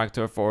his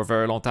character for a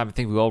very long time. I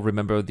think we all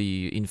remember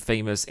the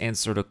infamous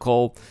Answer the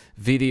Call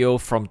video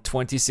from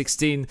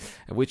 2016,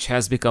 which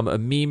has become a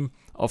meme,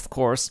 of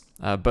course.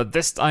 But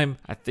this time,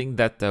 I think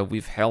that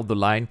we've held the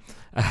line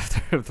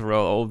after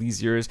all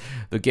these years.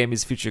 The game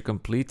is feature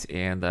complete,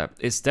 and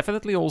it's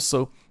definitely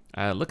also,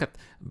 look at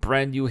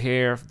brand new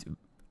hair,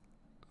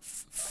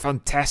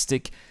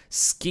 fantastic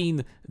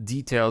skin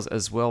details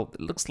as well. It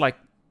looks like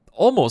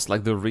almost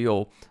like the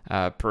real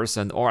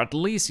person, or at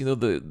least, you know,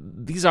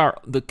 these are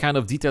the kind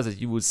of details that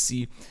you would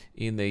see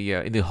in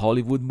a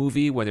Hollywood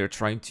movie when they're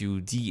trying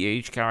to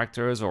de-age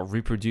characters or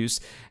reproduce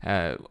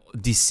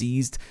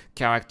deceased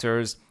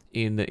characters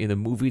in a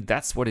movie.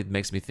 That's what it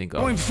makes me think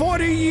of. In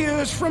 40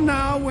 years from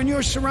now, when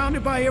you're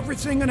surrounded by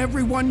everything and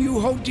everyone you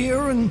hold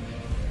dear, and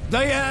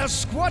they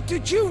ask, what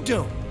did you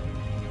do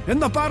in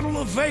the Battle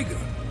of Vega?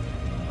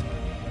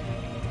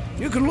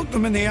 You can look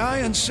them in the eye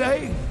and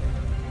say,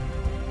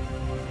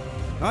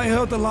 I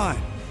held the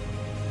line.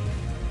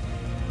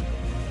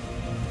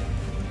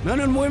 Men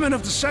and women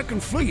of the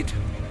Second Fleet,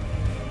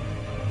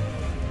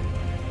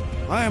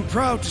 I am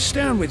proud to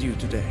stand with you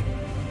today.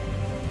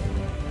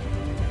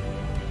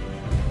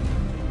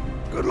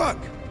 Good luck.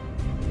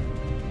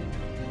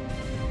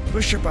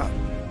 Push your bout.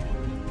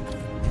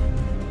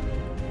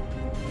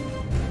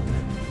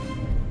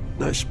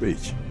 Nice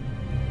speech.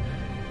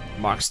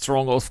 Mark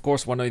Strong, of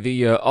course, one of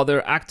the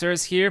other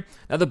actors here.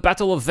 Now, the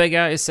Battle of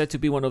Vega is said to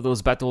be one of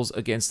those battles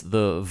against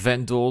the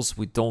Vandals.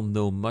 We don't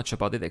know much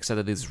about it, except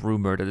that it's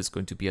rumored that it's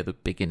going to be at the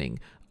beginning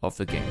of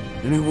the game.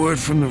 Any word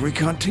from the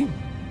recon team?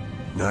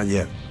 Not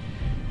yet.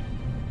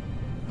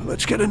 Well,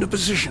 let's get into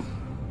position.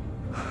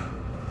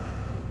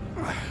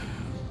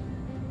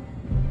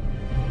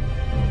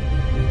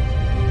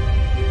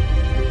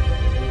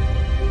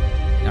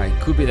 Now,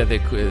 it could be that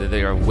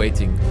they are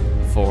waiting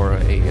for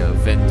a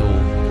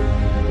Vandal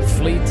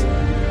fleet.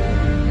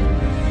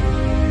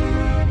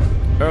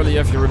 Earlier,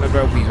 if you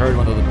remember, we heard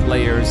one of the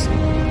players,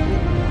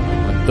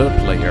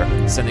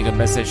 sending a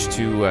message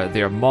to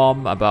their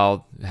mom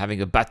about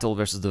having a battle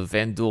versus the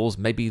Vandals.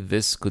 Maybe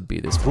this could be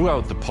this.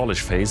 Throughout the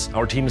polish phase,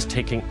 our team is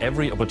taking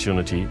every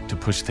opportunity to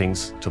push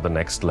things to the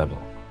next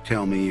level.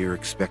 Tell me you're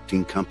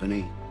expecting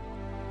company?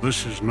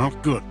 This is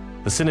not good.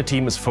 The Cine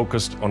team is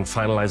focused on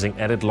finalizing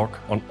edit lock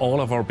on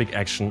all of our big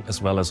action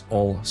as well as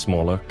all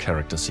smaller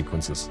character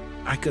sequences.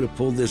 I could have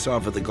pulled this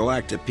off at the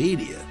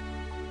Galactopedia.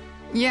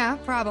 Yeah,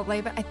 probably,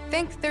 but I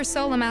think their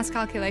solar mass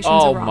calculations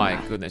are wrong. Oh my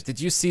goodness.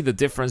 Did you see the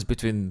difference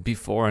between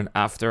before and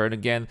after? And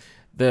again,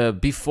 the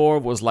before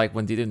was like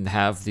when they didn't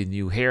have the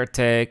new hair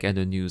tech and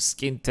the new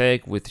skin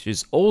tech, which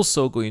is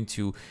also going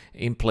to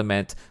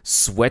implement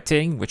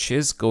sweating, which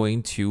is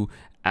going to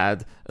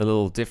add a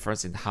little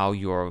difference in how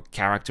your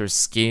character's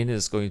skin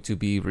is going to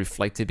be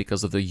reflected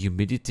because of the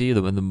humidity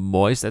and the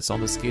moist that's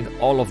on the skin.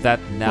 All of that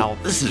now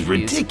this is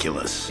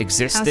ridiculous.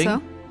 Existing. How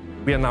so?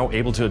 We are now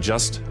able to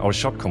adjust our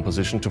shot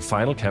composition to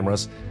final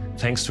cameras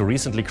thanks to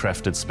recently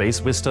crafted space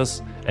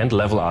vistas and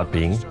level art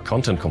being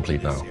content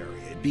complete now.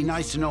 It'd be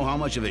nice to know how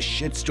much of a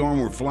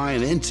shitstorm we're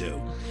flying into.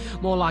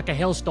 More like a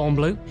hellstorm,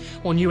 Blue.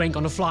 One you ain't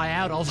gonna fly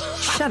out of.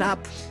 Shut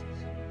up.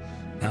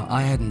 Now,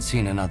 I hadn't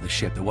seen another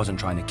ship that wasn't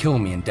trying to kill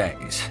me in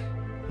days,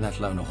 let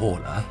alone a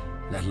hauler,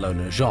 let alone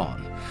a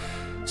Jean.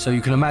 So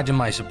you can imagine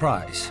my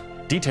surprise.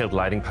 Detailed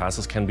lighting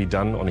passes can be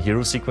done on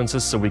hero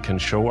sequences so we can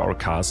show our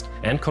cast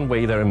and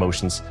convey their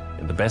emotions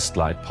in the best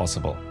light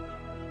possible.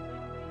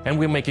 And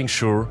we're making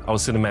sure our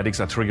cinematics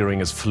are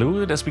triggering as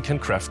fluid as we can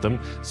craft them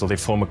so they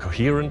form a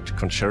coherent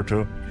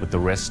concerto with the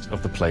rest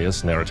of the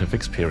player's narrative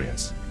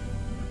experience.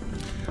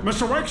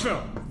 Mr.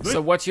 Wakefield!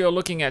 So what you're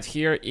looking at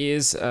here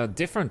is a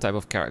different type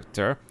of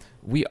character.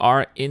 We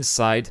are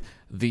inside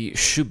the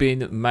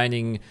Shubin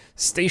mining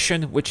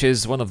station, which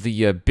is one of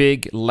the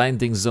big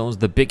landing zones,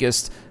 the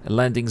biggest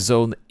landing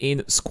zone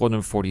in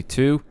Squadron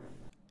 42.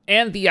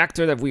 And the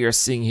actor that we are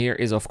seeing here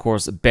is, of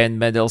course, Ben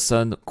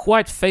Mendelsohn,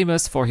 quite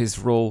famous for his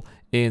role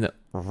in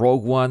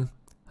Rogue One.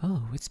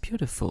 Oh, it's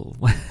beautiful.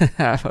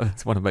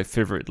 It's one of my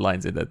favorite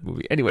lines in that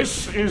movie. Anyway.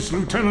 This is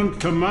Lieutenant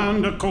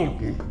Commander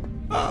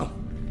Colton. Oh,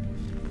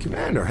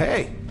 Commander,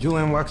 hey.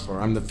 Julian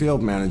Wexler, I'm the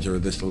field manager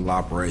of this little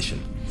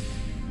operation.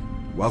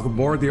 Welcome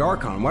aboard the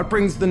Archon. What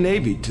brings the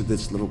Navy to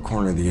this little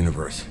corner of the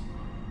universe?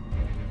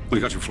 We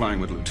got you flying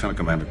with Lieutenant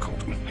Commander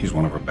Colton. He's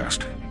one of our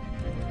best.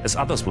 As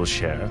others will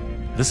share,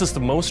 this is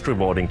the most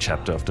rewarding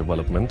chapter of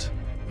development,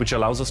 which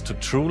allows us to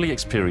truly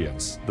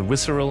experience the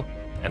visceral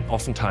and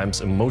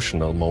oftentimes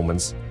emotional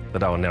moments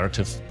that our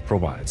narrative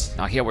provides.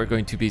 Now here we're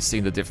going to be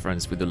seeing the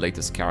difference with the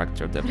latest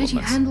character developments. How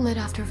did you handle it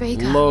after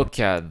Vega? Look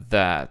at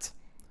that.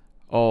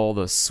 All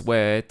the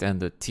sweat and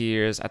the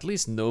tears, at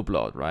least no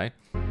blood, right?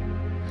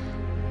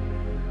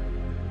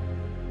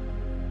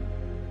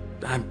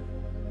 I'm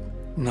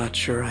not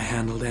sure I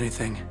handled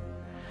anything.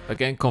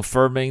 Again,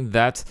 confirming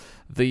that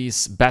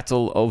this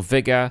Battle of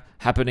Vega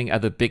happening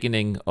at the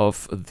beginning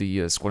of the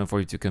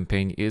Squadron42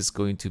 campaign is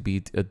going to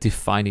be a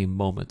defining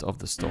moment of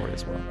the story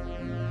as well.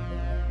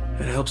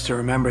 It helps to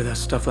remember that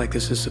stuff like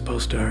this is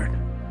supposed to hurt.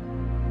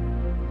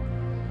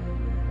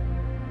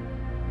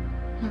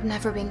 I've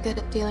never been good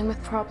at dealing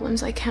with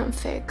problems I can't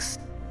fix.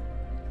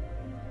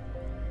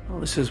 Well,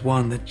 this is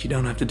one that you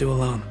don't have to do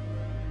alone.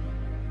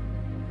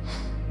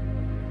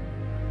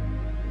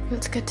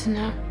 That's good to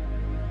know.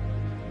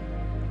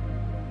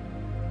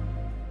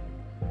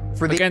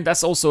 Again,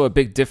 that's also a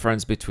big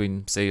difference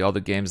between, say, other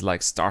games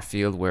like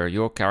Starfield, where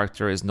your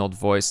character is not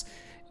voiced.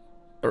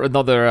 Or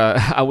another,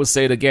 I will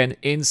say it again,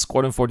 in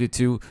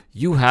Squadron42,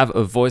 you have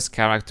a voice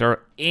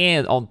character,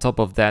 and on top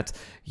of that,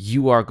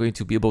 you are going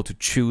to be able to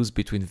choose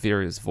between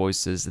various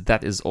voices.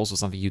 That is also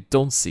something you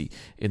don't see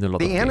in a lot of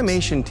games. The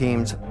animation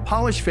team's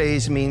polish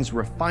phase means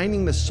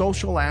refining the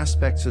social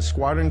aspects of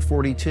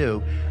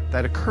Squadron42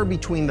 that occur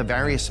between the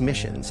various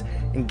missions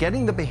and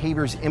getting the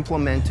behaviors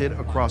implemented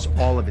across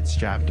all of its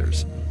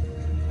chapters.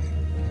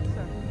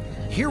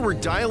 Here we're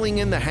dialing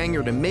in the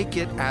hangar to make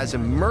it as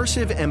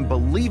immersive and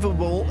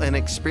believable an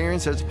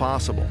experience as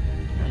possible.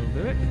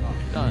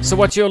 So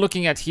what you're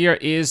looking at here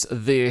is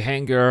the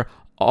hangar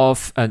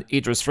of an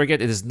Idris frigate.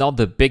 It is not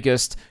the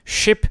biggest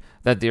ship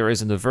that there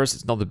is in the verse.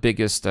 It's not the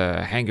biggest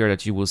hangar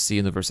that you will see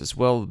in the verse as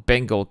well.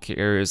 Bengal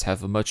carriers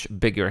have a much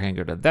bigger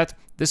hangar than that.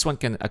 This one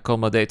can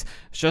accommodate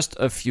just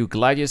a few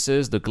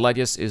Gladiuses. The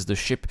Gladius is the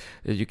ship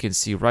that you can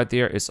see right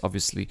there. It's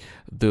obviously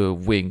the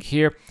wing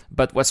here.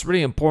 But what's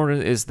really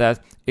important is that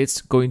it's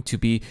going to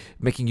be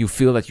making you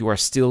feel that you are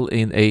still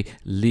in a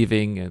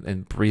living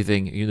and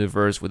breathing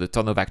universe with a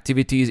ton of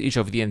activities. Each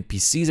of the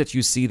NPCs that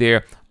you see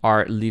there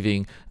are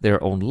living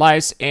their own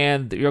lives,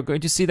 and you're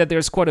going to see that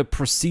there's quite a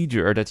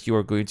procedure that you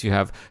are going to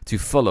have to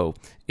follow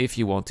if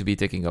you want to be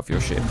taking off your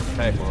ship.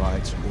 Okay. All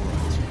right.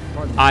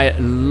 I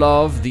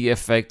love the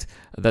effect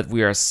that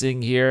we are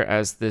seeing here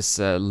as this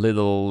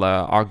little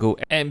Argo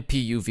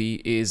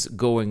MPUV is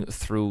going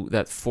through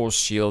that force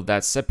shield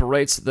that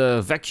separates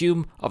the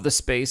vacuum of the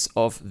space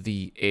of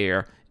the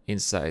air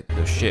inside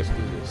the ship. I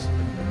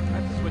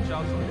have to switch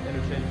out so the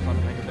interchange on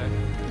the hangar deck.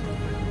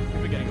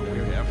 We're getting a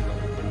weird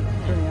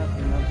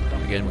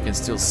airflow. Again, we can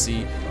still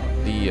see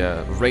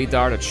the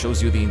radar that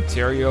shows you the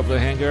interior of the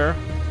hangar.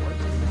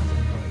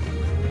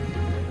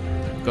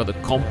 We've got a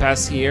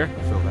compass here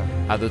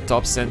at the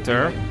top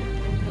center.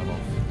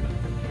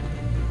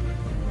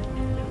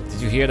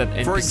 Did you hear that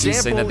NPC For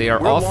example, saying that they are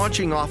we're off?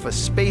 launching off a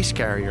space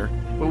carrier,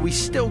 but we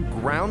still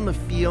ground the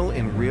feel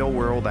in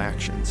real-world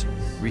actions,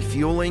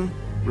 refueling,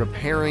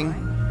 repairing,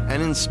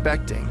 and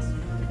inspecting,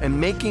 and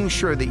making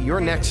sure that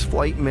your next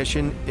flight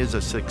mission is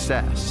a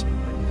success.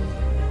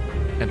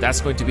 And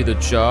that's going to be the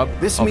job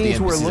This of the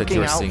means we're NPCs that looking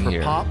you're out seeing for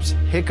here. pops,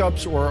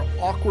 hiccups, or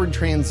awkward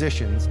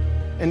transitions,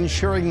 and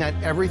ensuring that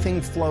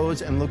everything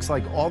flows and looks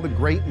like all the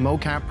great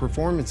mocap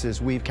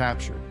performances we've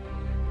captured.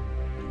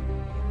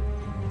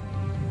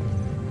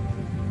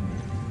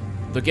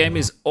 The game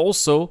is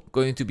also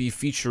going to be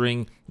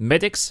featuring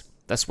medics.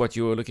 That's what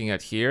you're looking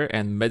at here,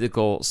 and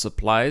medical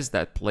supplies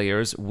that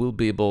players will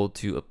be able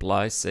to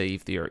apply, say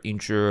if they are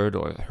injured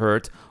or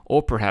hurt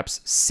or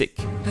perhaps sick.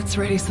 Let's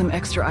ready some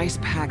extra ice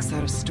packs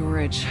out of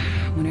storage.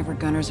 Whenever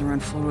gunners are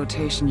on full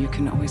rotation, you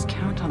can always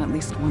count on at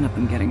least one of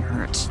them getting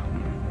hurt.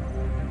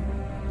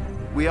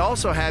 We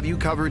also have you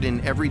covered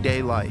in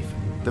everyday life.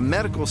 The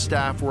medical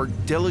staff work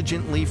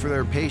diligently for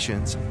their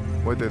patients,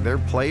 whether they're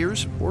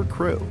players or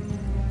crew.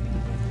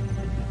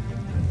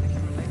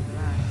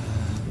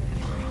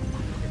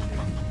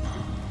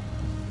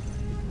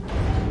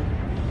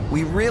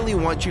 We really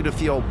want you to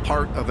feel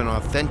part of an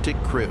authentic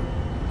crew,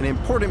 an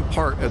important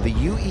part of the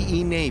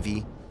UEE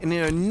Navy in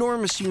an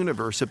enormous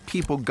universe of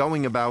people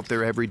going about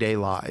their everyday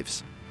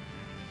lives.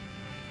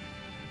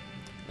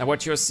 Now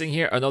what you're seeing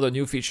here, another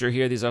new feature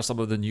here, these are some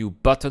of the new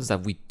buttons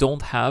that we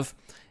don't have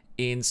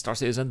in Star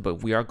Citizen,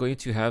 but we are going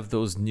to have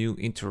those new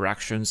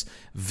interactions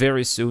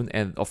very soon,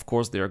 and of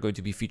course they are going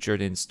to be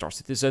featured in Star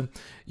Citizen.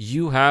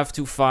 You have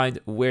to find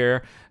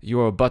where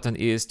your button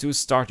is to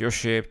start your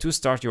ship, to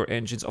start your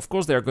engines. Of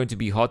course there are going to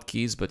be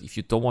hotkeys, but if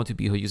you don't want to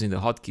be using the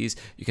hotkeys,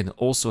 you can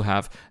also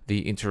have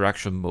the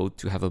interaction mode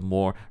to have a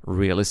more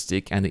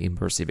realistic and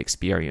immersive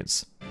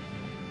experience.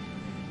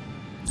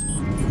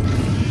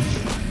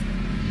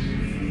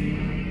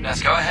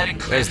 Let's go ahead and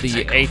clear There's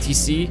the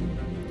ATC,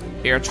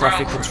 air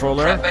traffic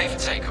controller. Prep bay for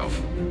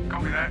takeoff.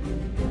 Copy that.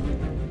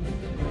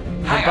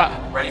 Hang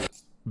on, ready for...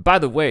 By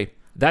the way,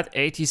 that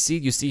ATC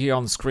you see here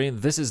on the screen,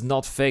 this is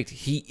not faked.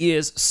 He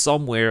is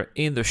somewhere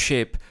in the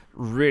ship,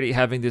 really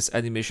having this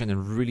animation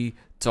and really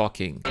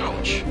talking.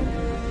 Launch.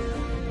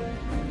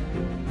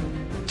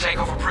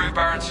 Takeoff approved,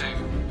 Baron 2.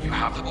 You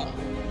have the ball.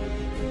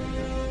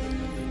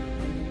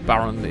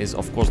 Baron is,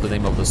 of course, the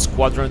name of the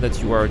squadron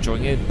that you are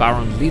joining.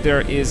 Baron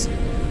Leader is,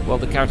 well,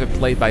 the character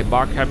played by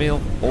Mark Hamill,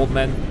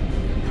 Oldman,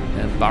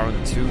 and Baron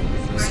 2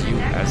 is you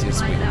as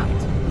his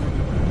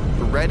wingmate.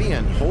 We're ready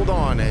and hold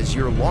on as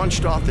you're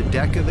launched off the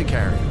deck of the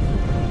carrier.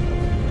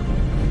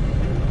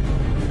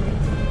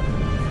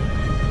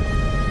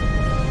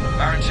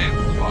 Baron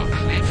 2, You are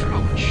cleared for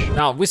launch.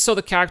 Now, we saw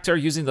the character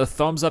using the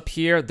thumbs up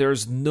here.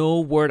 There's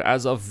no word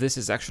as of this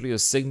is actually a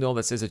signal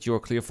that says that you are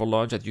clear for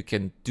launch that you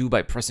can do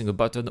by pressing a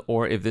button,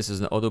 or if this is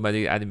an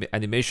automatic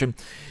animation.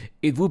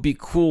 It would be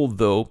cool,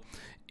 though,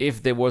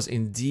 if there was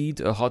indeed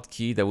a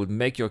hotkey that would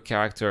make your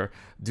character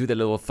do the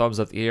little thumbs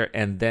up here,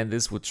 and then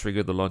this would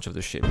trigger the launch of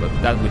the ship. But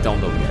that we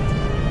don't know yet.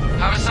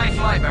 Have a safe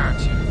flight,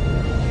 Baron 2.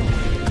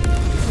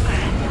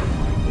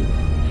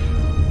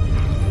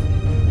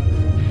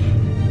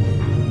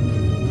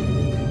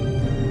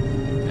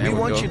 We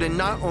want you to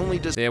not only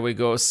there we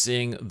go,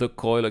 seeing the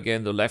coil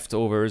again, the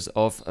leftovers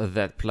of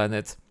that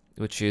planet,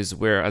 which is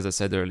where, as I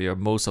said earlier,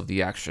 most of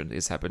the action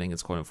is happening in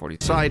Squadron42.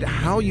 Decide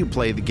how you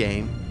play the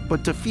game,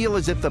 but to feel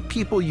as if the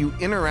people you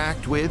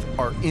interact with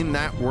are in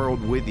that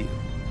world with you.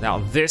 Now,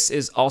 this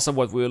is also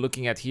what we're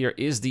looking at here,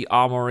 is the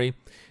armory,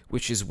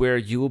 which is where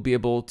you will be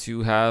able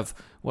to have,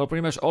 well,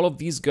 pretty much all of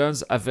these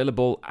guns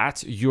available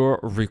at your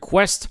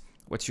request.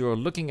 What you're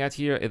looking at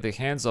here in the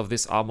hands of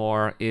this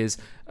armor is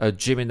a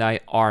Gemini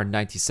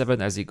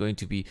R97, as you're going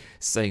to be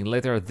saying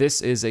later.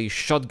 This is a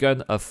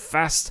shotgun, a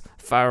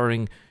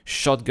fast-firing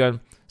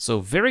shotgun. So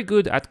very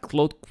good at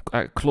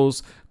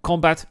close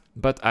combat,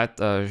 but at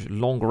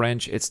long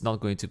range, it's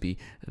not going to be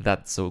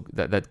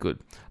that good.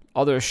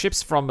 Other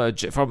ships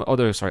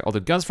other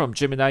guns from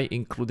Gemini,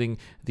 including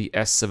the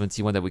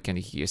S71 that we can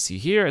see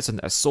here. It's an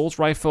assault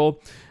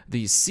rifle.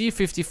 The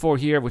C54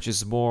 here, which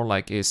is more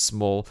like a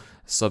small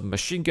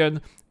submachine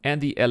gun, and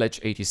the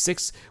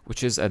LH86,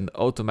 which is an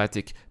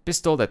automatic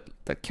pistol that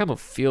kind of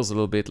feels a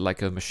little bit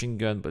like a machine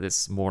gun, but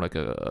it's more like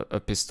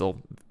a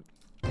pistol.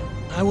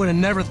 I would have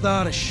never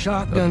thought a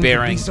shotgun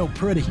could be so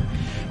pretty.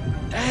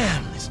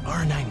 Damn, this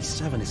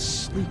R97 is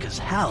sleek as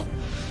hell.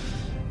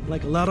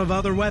 Like a lot of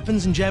other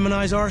weapons in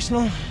Gemini's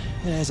arsenal,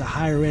 it has a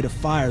higher rate of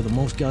fire than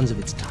most guns of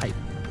its type.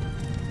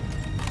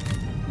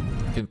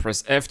 You can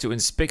press F to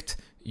inspect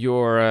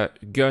your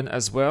gun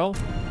as well.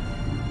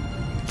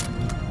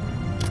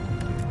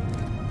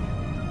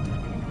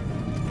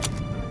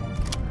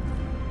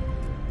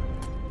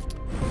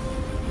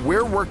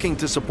 We're working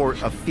to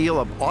support a feel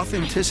of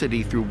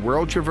authenticity through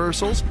world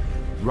traversals,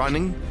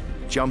 running,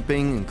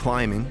 jumping, and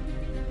climbing.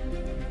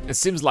 It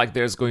seems like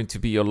there's going to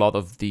be a lot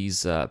of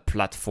these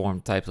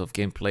platform types of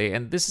gameplay,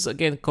 and this is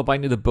again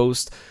combining the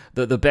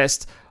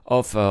best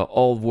of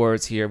all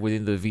worlds here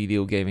within the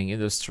video gaming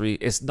industry.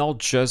 It's not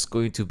just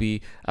going to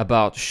be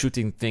about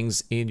shooting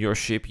things in your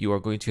ship. You are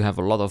going to have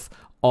a lot of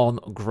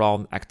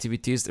on-ground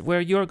activities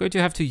where you are going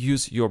to have to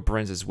use your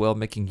brains as well,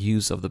 making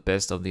use of the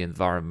best of the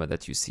environment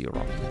that you see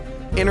around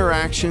you.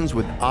 Interactions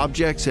with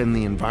objects and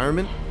the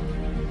environment.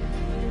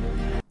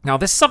 Now,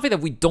 this is something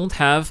that we don't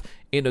have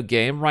in a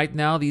game right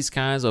now, these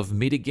kinds of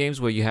mini games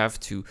where you have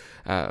to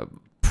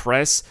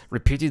press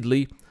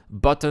repeatedly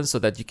buttons so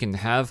that you can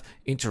have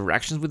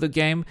interactions with the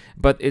game,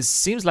 but it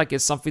seems like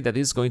it's something that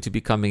is going to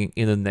be coming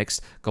in the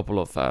next couple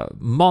of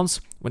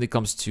months when it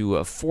comes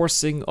to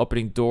forcing,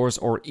 opening doors,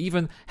 or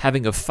even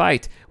having a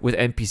fight with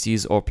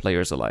NPCs or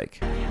players alike.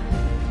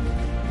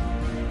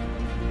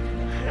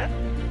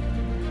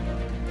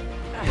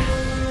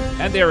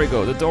 And there we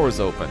go, the door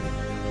is open.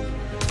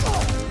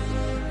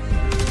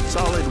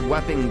 Solid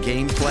weapon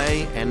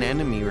gameplay and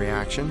enemy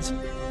reactions,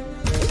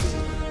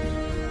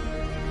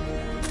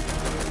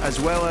 as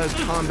well as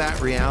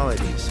combat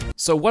realities.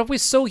 So what we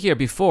saw here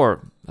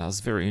before, that was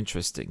very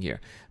interesting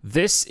here.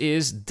 This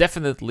is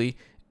definitely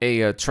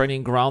a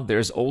training ground.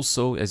 There's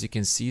also, as you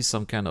can see,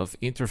 some kind of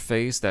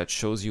interface that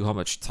shows you how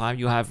much time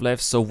you have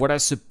left. So what I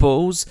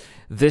suppose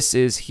this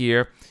is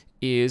here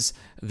is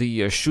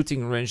the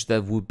shooting range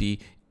that would be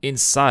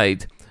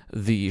inside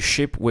the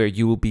ship, where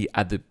you will be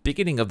at the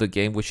beginning of the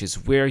game, which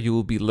is where you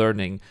will be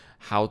learning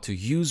how to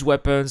use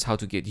weapons, how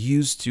to get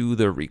used to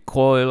the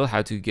recoil,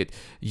 how to get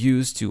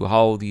used to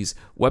how these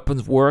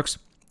weapons works.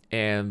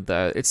 And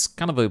it's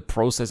kind of a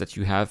process that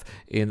you have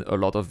in a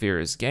lot of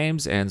various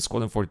games, and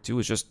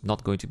Squadron42 is just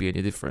not going to be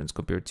any different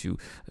compared to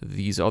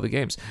these other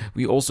games.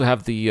 We also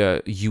have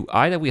the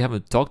UI that we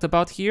haven't talked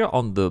about here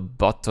on the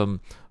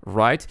bottom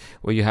right,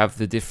 where you have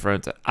the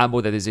different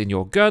ammo that is in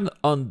your gun.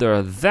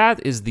 Under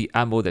that is the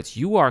ammo that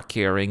you are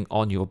carrying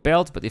on your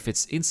belt, but if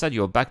it's inside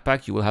your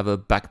backpack, you will have a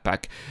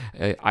backpack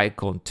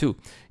icon too.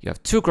 You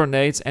have 2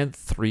 grenades and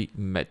 3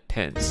 med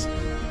pens,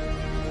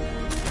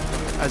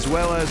 as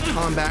well as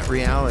combat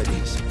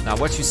realities. Now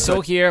what you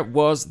saw here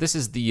was, this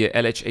is the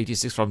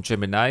LH86 from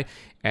Gemini,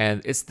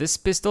 and it's this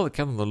pistol. It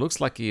kind of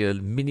looks like a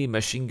mini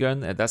machine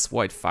gun, and that's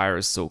why it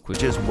fires so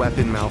quickly. Just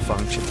weapon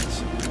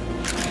malfunctions.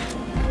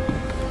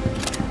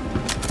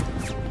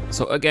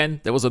 So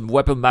again, there was a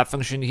weapon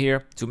malfunction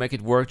here. To make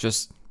it work,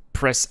 just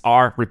press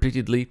R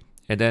repeatedly,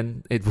 and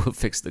then it will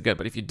fix the gun.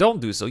 But if you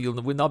don't do so, you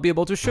will not be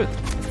able to shoot.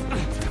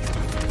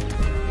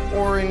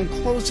 Or in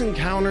close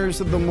encounters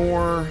of the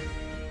more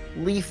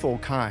lethal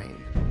kind.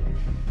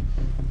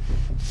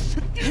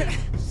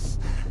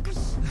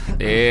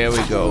 There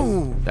we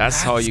go.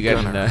 That's how you get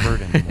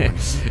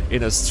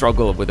in a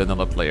struggle with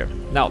another player.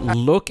 Now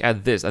look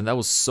at this, and I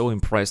was so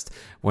impressed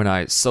when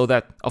I saw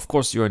that. Of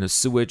course, you're in a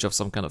sewage of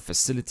some kind of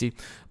facility,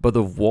 but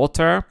the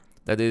water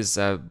that is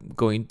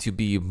going to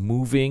be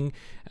moving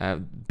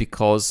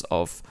because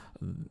of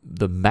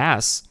the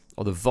mass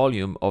or the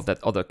volume of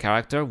that other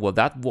character. Well,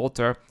 that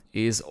water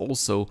is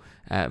also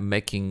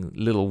making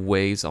little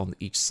waves on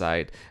each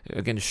side,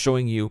 again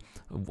showing you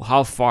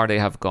how far they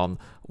have gone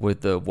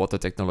with the water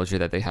technology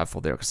that they have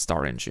for their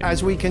star engine.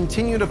 As we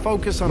continue to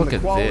focus on the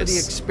quality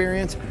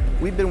experience,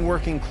 we've been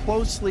working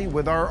closely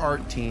with our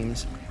art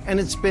teams, and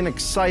it's been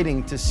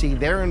exciting to see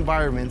their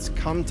environments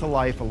come to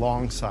life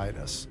alongside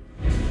us.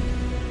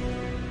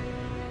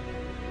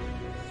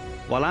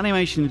 While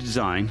animation and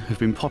design have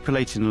been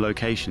populating the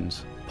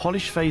locations,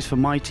 polish phase for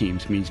my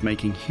teams means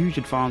making huge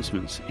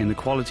advancements in the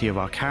quality of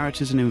our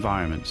characters and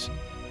environments.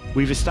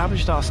 We've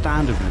established our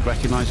standard with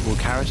recognizable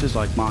characters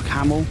like Mark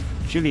Hamill,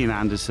 Gillian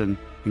Anderson,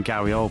 and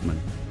Gary Oldman,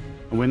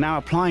 and we're now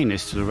applying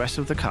this to the rest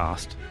of the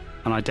cast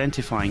and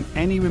identifying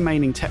any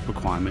remaining tech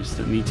requirements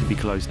that need to be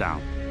closed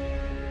out.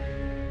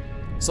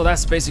 So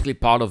that's basically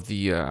part of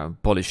the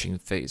polishing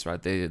phase, right?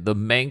 The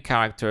main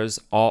characters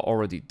are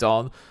already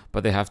done,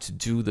 but they have to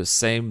do the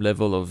same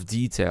level of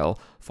detail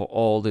for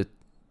all the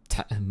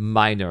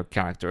minor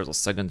characters or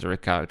secondary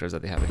characters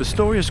that they have. The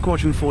story of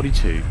Squadron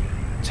 42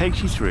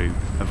 takes you through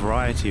a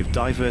variety of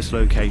diverse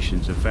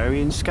locations of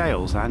varying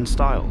scales and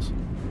styles.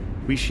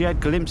 We shared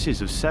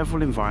glimpses of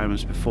several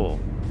environments before,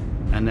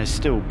 and there's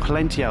still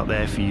plenty out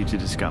there for you to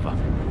discover.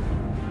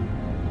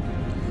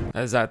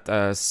 There's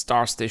that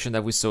star station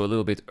that we saw a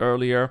little bit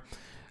earlier.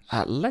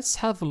 Let's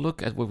have a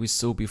look at what we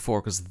saw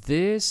before, because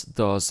this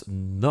does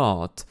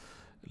not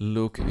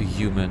look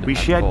human. We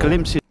shared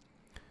glimpses.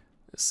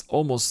 This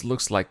almost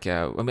looks like,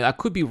 I mean, I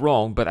could be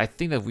wrong, but I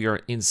think that we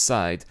are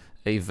inside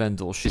a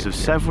Vendel ship. Of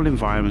several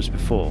environments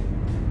before,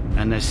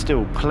 and there's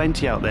still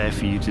plenty out there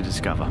for you to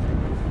discover.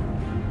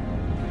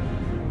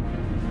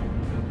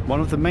 One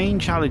of the main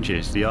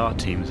challenges the art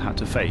team has had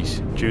to face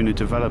during the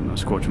development of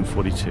Squadron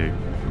 42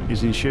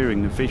 is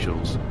ensuring the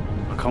visuals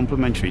are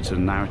complementary to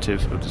the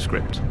narrative of the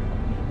script.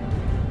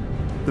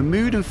 The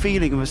mood and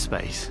feeling of a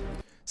space.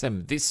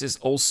 Sam, this is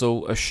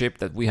also a ship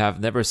that we have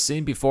never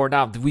seen before.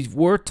 Now, we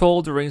were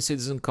told during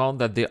CitizenCon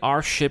that there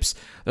are ships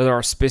that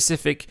are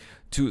specific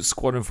to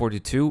Squadron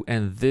 42,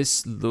 and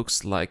this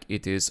looks like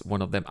it is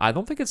one of them. I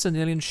don't think it's an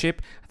alien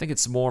ship. I think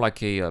it's more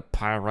like a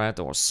pirate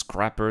or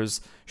scrappers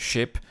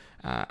ship,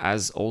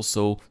 as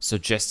also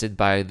suggested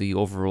by the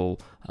overall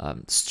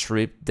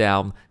stripped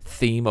down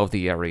theme of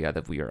the area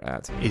that we are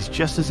at. Is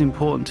just as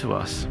important to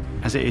us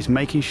as it is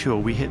making sure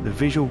we hit the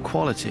visual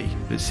quality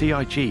that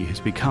CIG has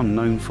become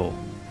known for.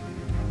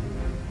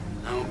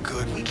 Oh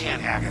good, we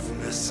can't hack it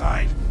from this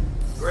side.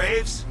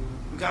 Graves,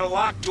 we've got a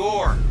locked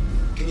door.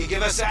 Can you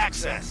give us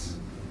access?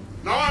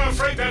 No, I'm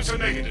afraid that's a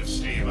negative,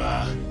 Steve.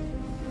 I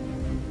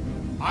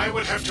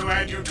would have to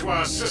add you to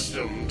our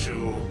system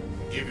to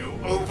give you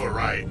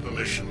override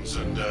permissions,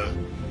 and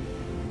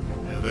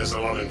there's a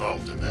lot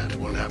involved in that. It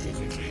won't happen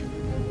quickly.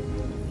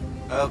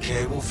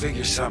 Okay, we'll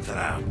figure something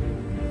out.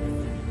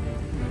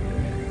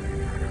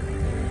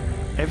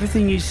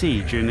 Everything you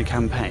see during the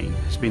campaign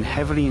has been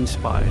heavily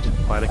inspired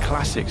by the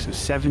classics of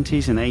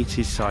 70s and 80s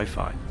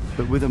sci-fi,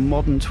 but with a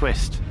modern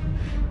twist.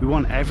 We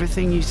want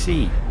everything you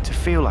see to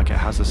feel like it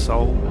has a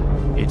soul,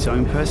 its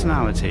own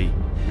personality,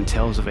 and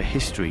tells of a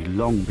history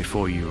long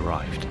before you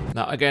arrived.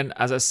 Now again,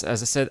 as I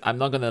said, I'm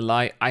not gonna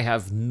lie, I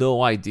have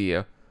no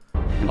idea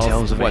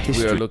of what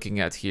we are looking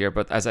at here,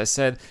 but as I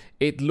said,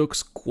 it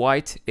looks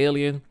quite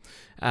alien.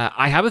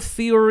 I have a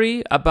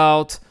theory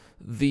about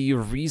the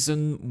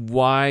reason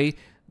why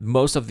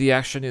most of the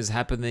action is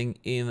happening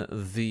in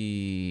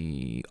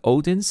the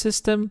Odin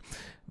system,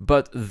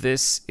 but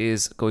this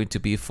is going to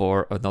be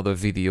for another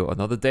video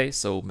another day,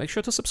 so make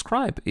sure to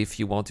subscribe if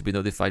you want to be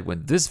notified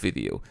when this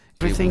video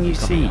everything you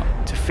see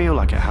out. To feel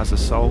like it has a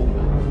soul,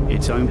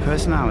 its own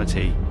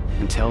personality,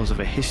 and tells of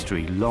a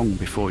history long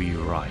before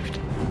you arrived.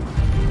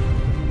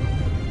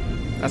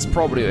 That's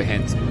probably a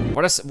hint.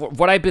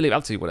 What I believe,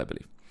 I'll tell you what I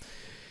believe.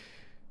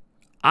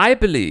 I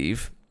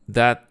believe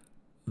that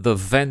the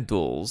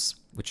Vendels,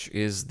 which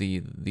is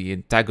the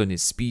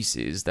antagonist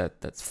species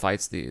that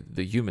fights the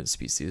human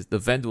species, the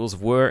Vendels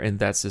were in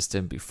that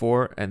system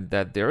before, and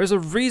that there is a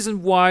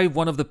reason why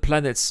one of the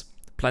planets,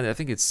 I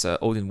think it's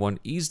Odin 1,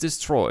 is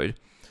destroyed,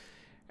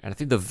 and I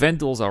think the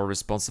Vendels are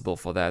responsible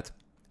for that,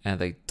 and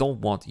they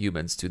don't want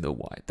humans to know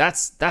why.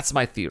 That's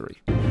my theory.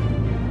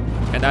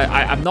 And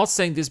I'm not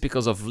saying this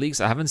because of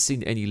leaks. I haven't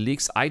seen any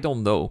leaks. I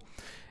don't know.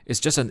 It's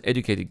just an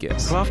educated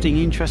guess.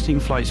 Crafting interesting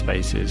flight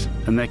spaces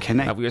and their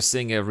connect. We are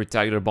seeing a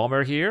retaliator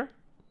bomber here.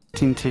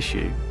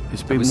 Tissue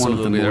has been one of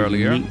the more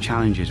unique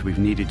challenges we've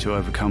needed to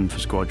overcome for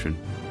Squadron.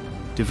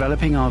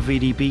 Developing our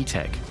VDB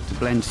tech to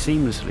blend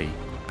seamlessly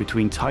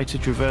between tighter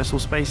traversal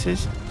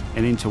spaces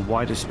and into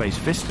wider space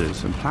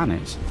vistas and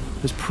planets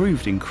has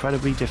proved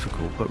incredibly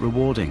difficult but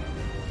rewarding.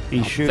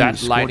 Ensuring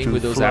that lighting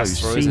with those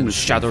asteroids and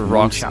shadow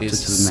rocks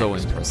is so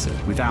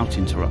impressive. Without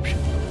interruption.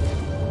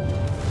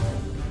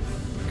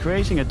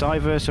 Creating a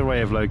diverse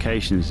array of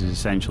locations is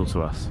essential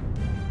to us.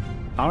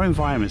 Our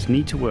environments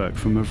need to work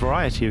from a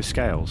variety of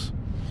scales.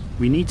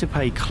 We need to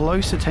pay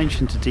close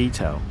attention to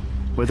detail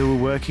Whether we're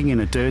working in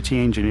a dirty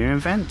engineering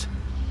vent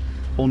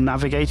or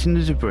navigating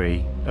the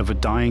debris of a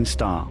dying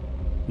star,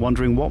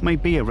 wondering what may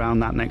be around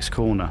that next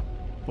corner,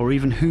 or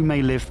even who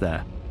may live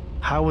there,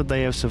 how would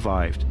they have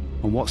survived,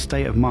 and what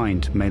state of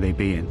mind may they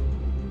be in?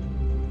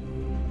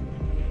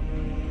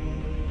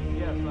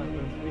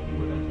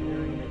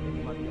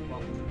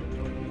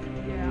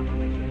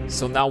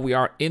 So now we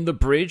are in the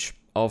bridge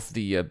of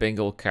the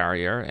Bengal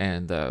carrier,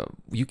 and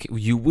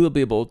you will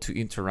be able to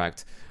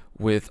interact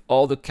with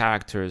all the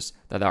characters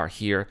that are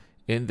here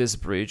in this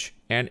bridge.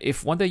 And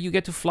if one day you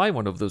get to fly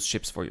one of those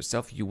ships for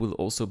yourself, you will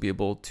also be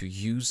able to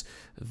use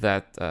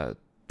that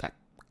that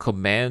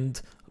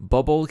command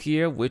bubble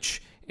here,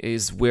 which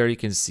is where you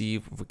can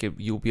see,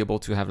 you'll be able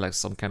to have like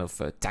some kind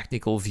of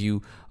tactical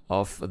view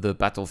of the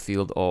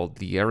battlefield or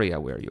the area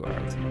where you are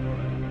at.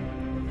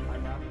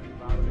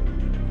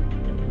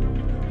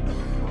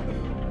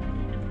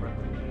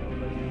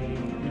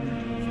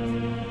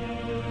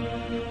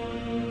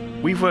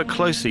 We've worked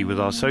closely with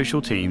our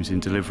social teams in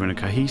delivering a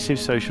cohesive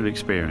social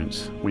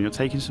experience when you're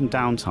taking some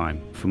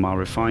downtime from our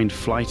refined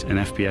flight and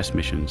FPS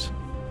missions,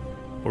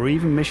 or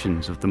even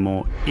missions of the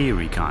more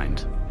eerie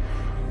kind.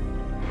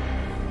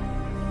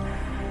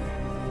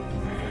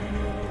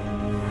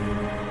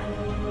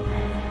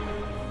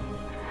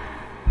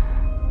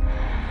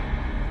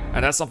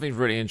 And that's something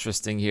really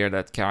interesting here.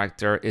 That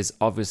character is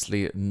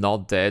obviously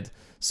not dead.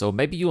 So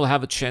maybe you'll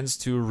have a chance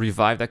to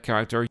revive that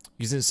character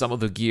using some of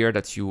the gear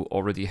that you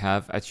already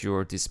have at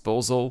your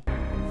disposal.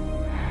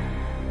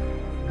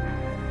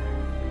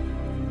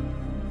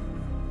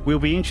 We'll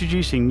be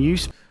introducing new...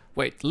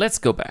 Wait, let's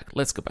go back.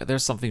 Let's go back.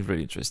 There's something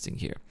really interesting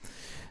here.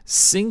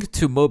 Sync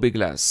to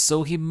Mobiglass.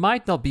 So he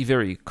might not be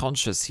very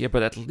conscious here,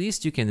 but at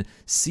least you can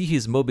see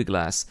his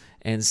Mobiglass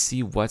and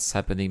see what's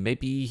happening.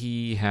 Maybe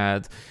he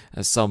had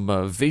some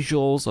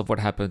visuals of what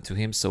happened to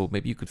him, so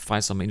maybe you could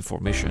find some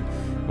information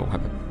about what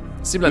happened.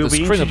 It seemed like we'll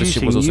the screen of the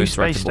ship was also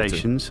space interactable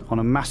stations too. on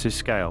a massive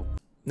scale.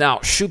 Now,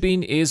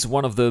 Shubin is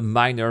one of the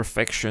minor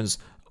factions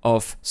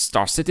of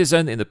Star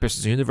Citizen in the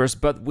Precision universe,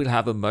 but will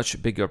have a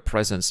much bigger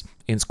presence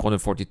in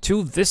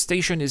Squadron42. This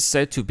station is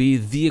said to be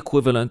the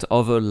equivalent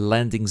of a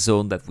landing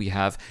zone that we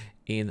have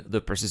in the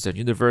Precision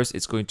universe.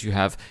 It's going to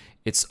have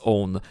its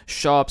own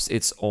shops,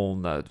 its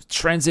own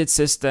transit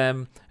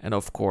system, and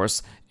of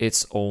course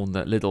its own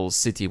little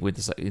city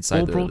inside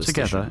all the brought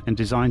together station. And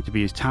designed to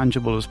be as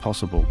tangible as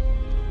possible.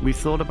 We've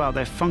thought about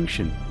their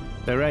function,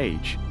 their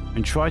age,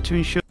 and try to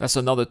ensure... That's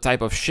another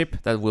type of ship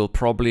that will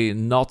probably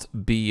not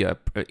be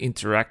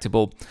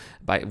interactable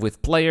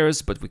with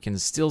players, but we can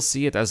still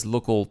see it as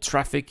local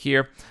traffic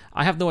here.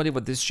 I have no idea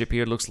what this ship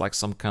here looks like,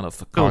 some kind of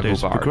a cargo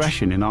There's barge.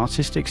 progression in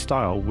artistic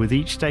style with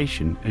each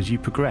station as you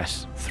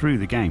progress through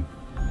the game.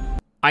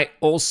 I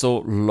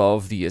also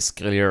love the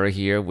escalator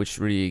here, which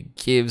really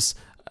gives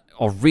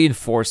or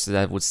reinforces,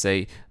 I would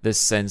say, this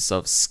sense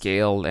of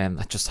scale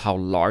and just how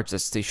large the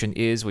station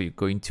is. Where you're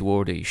going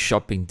toward a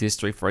shopping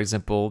district, for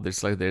example,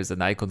 there's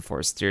an icon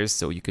for stairs,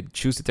 so you could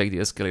choose to take the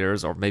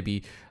escalators or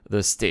maybe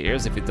the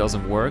stairs if it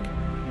doesn't work.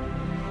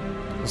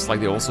 Looks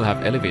like they also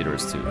have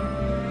elevators too.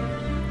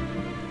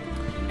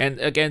 And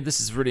again, this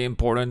is really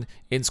important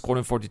in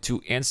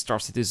Squadron42 and Star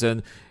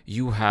Citizen.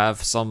 You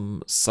have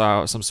some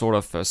sort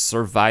of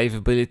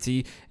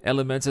survivability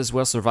elements as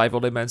well,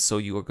 survival elements. So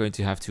you are going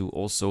to have to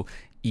also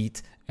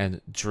eat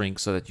and drink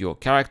so that your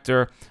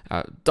character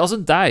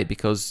doesn't die,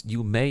 because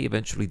you may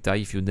eventually die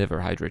if you never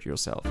hydrate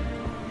yourself.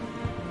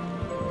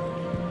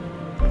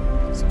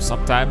 So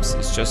sometimes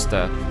it's just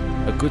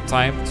a good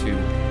time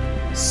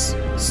to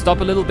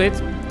stop a little bit,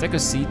 take a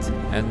seat,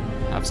 and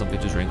have something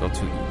to drink or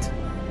to eat.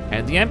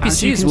 And the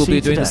NPCs will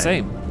be doing the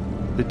same.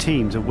 The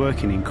teams are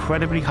working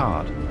incredibly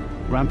hard,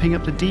 ramping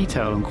up the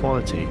detail and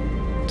quality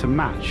to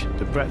match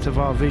the breadth of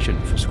our vision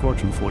for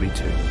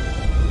Squadron42.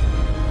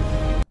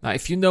 Now,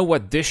 if you know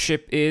what this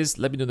ship is,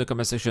 let me know in the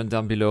comment section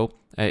down below.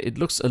 It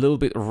looks a little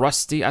bit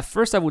rusty. At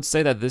first, I would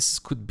say that this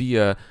could be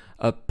a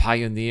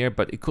Pioneer,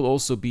 but it could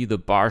also be the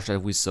barge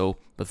that we saw,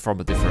 but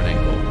from a different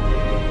angle.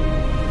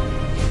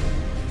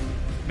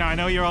 Now, I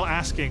know you're all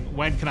asking,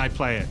 when can I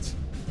play it?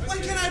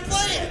 When can I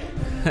play it?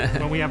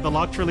 When we have the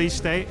locked release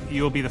date,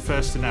 you will be the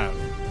first to know.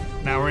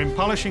 Now, we're in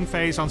polishing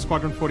phase on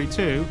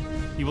Squadron42.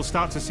 You will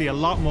start to see a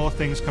lot more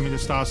things coming to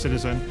Star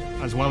Citizen,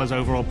 as well as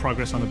overall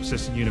progress on the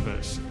persistent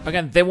universe.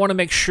 Again, they want to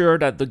make sure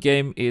that the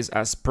game is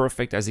as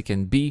perfect as it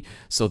can be,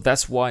 so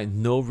that's why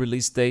no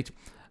release date.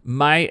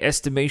 My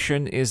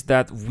estimation is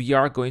that we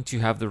are going to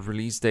have the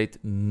release date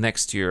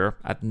next year,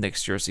 at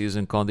next year's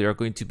SeasonCon. They are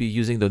going to be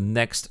using the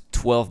next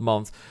 12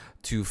 months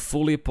to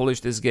fully polish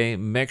this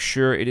game, make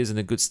sure it is in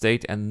a good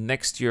state, and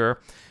next year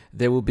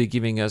they will be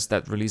giving us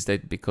that release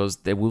date because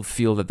they will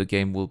feel that the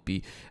game will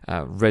be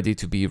ready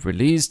to be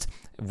released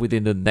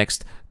within the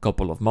next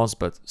couple of months.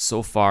 But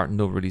so far,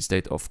 no release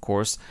date, of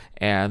course.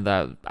 And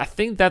I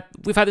think that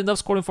we've had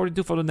enough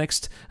Squadron42 for the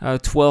next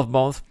 12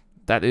 months.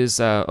 That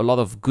is a lot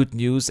of good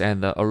news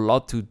and a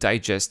lot to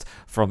digest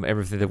from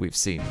everything that we've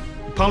seen.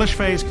 The polish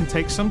phase can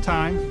take some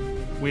time.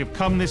 We have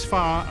come this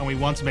far, and we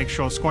want to make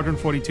sure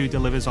Squadron42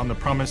 delivers on the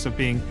promise of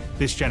being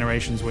this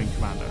generation's wing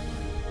commander.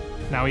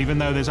 Now, even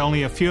though there's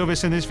only a few of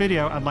us in this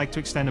video, I'd like to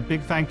extend a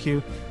big thank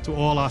you to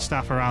all our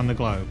staff around the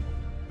globe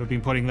who have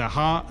been putting their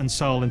heart and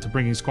soul into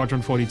bringing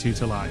Squadron 42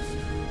 to life.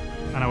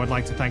 And I would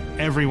like to thank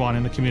everyone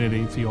in the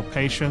community for your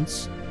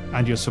patience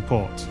and your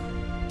support.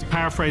 To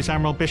paraphrase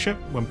Admiral Bishop,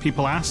 when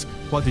people ask,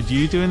 what did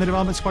you do in the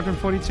development of Squadron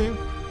 42?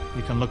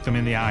 You can look them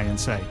in the eye and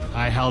say,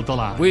 I held the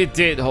line. We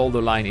did hold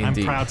the line,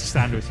 indeed. I'm proud to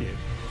stand with you.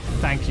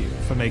 Thank you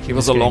for making it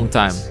was a long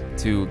time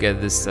to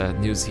get this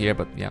news here,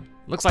 but yeah,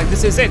 looks like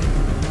this is it.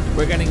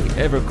 We're getting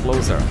ever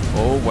closer.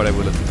 Oh, what are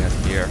we looking at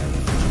here?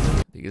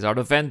 These are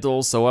the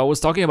Vandals. So I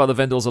was talking about the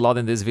Vandals a lot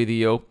in this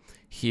video.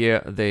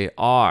 Here they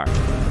are.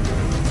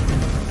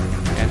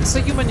 And it's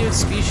a humanoid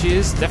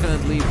species,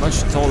 definitely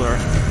much taller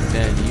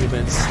than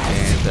humans,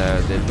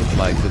 and they look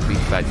like the big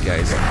bad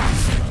guys.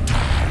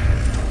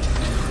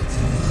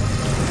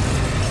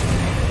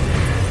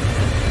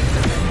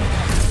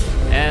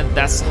 And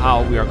that's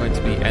how we are going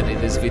to be ending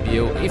this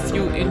video. If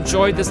you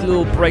enjoyed this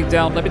little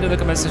breakdown, let me know in the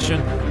comment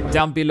section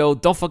down below.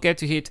 Don't forget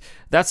to hit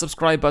that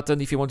subscribe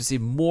button if you want to see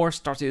more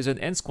Star Citizen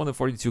and Squadron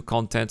 42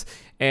 content.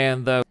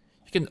 And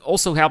you can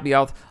also help me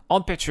out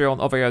on Patreon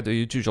over here at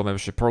the YouTube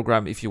membership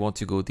program if you want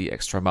to go the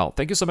extra mile.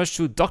 Thank you so much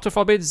to Dr.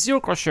 Forbid, Zero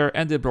Crusher,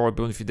 and the Broad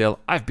Bone Fidel.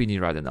 I've been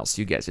Irad, and I'll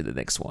see you guys in the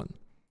next one.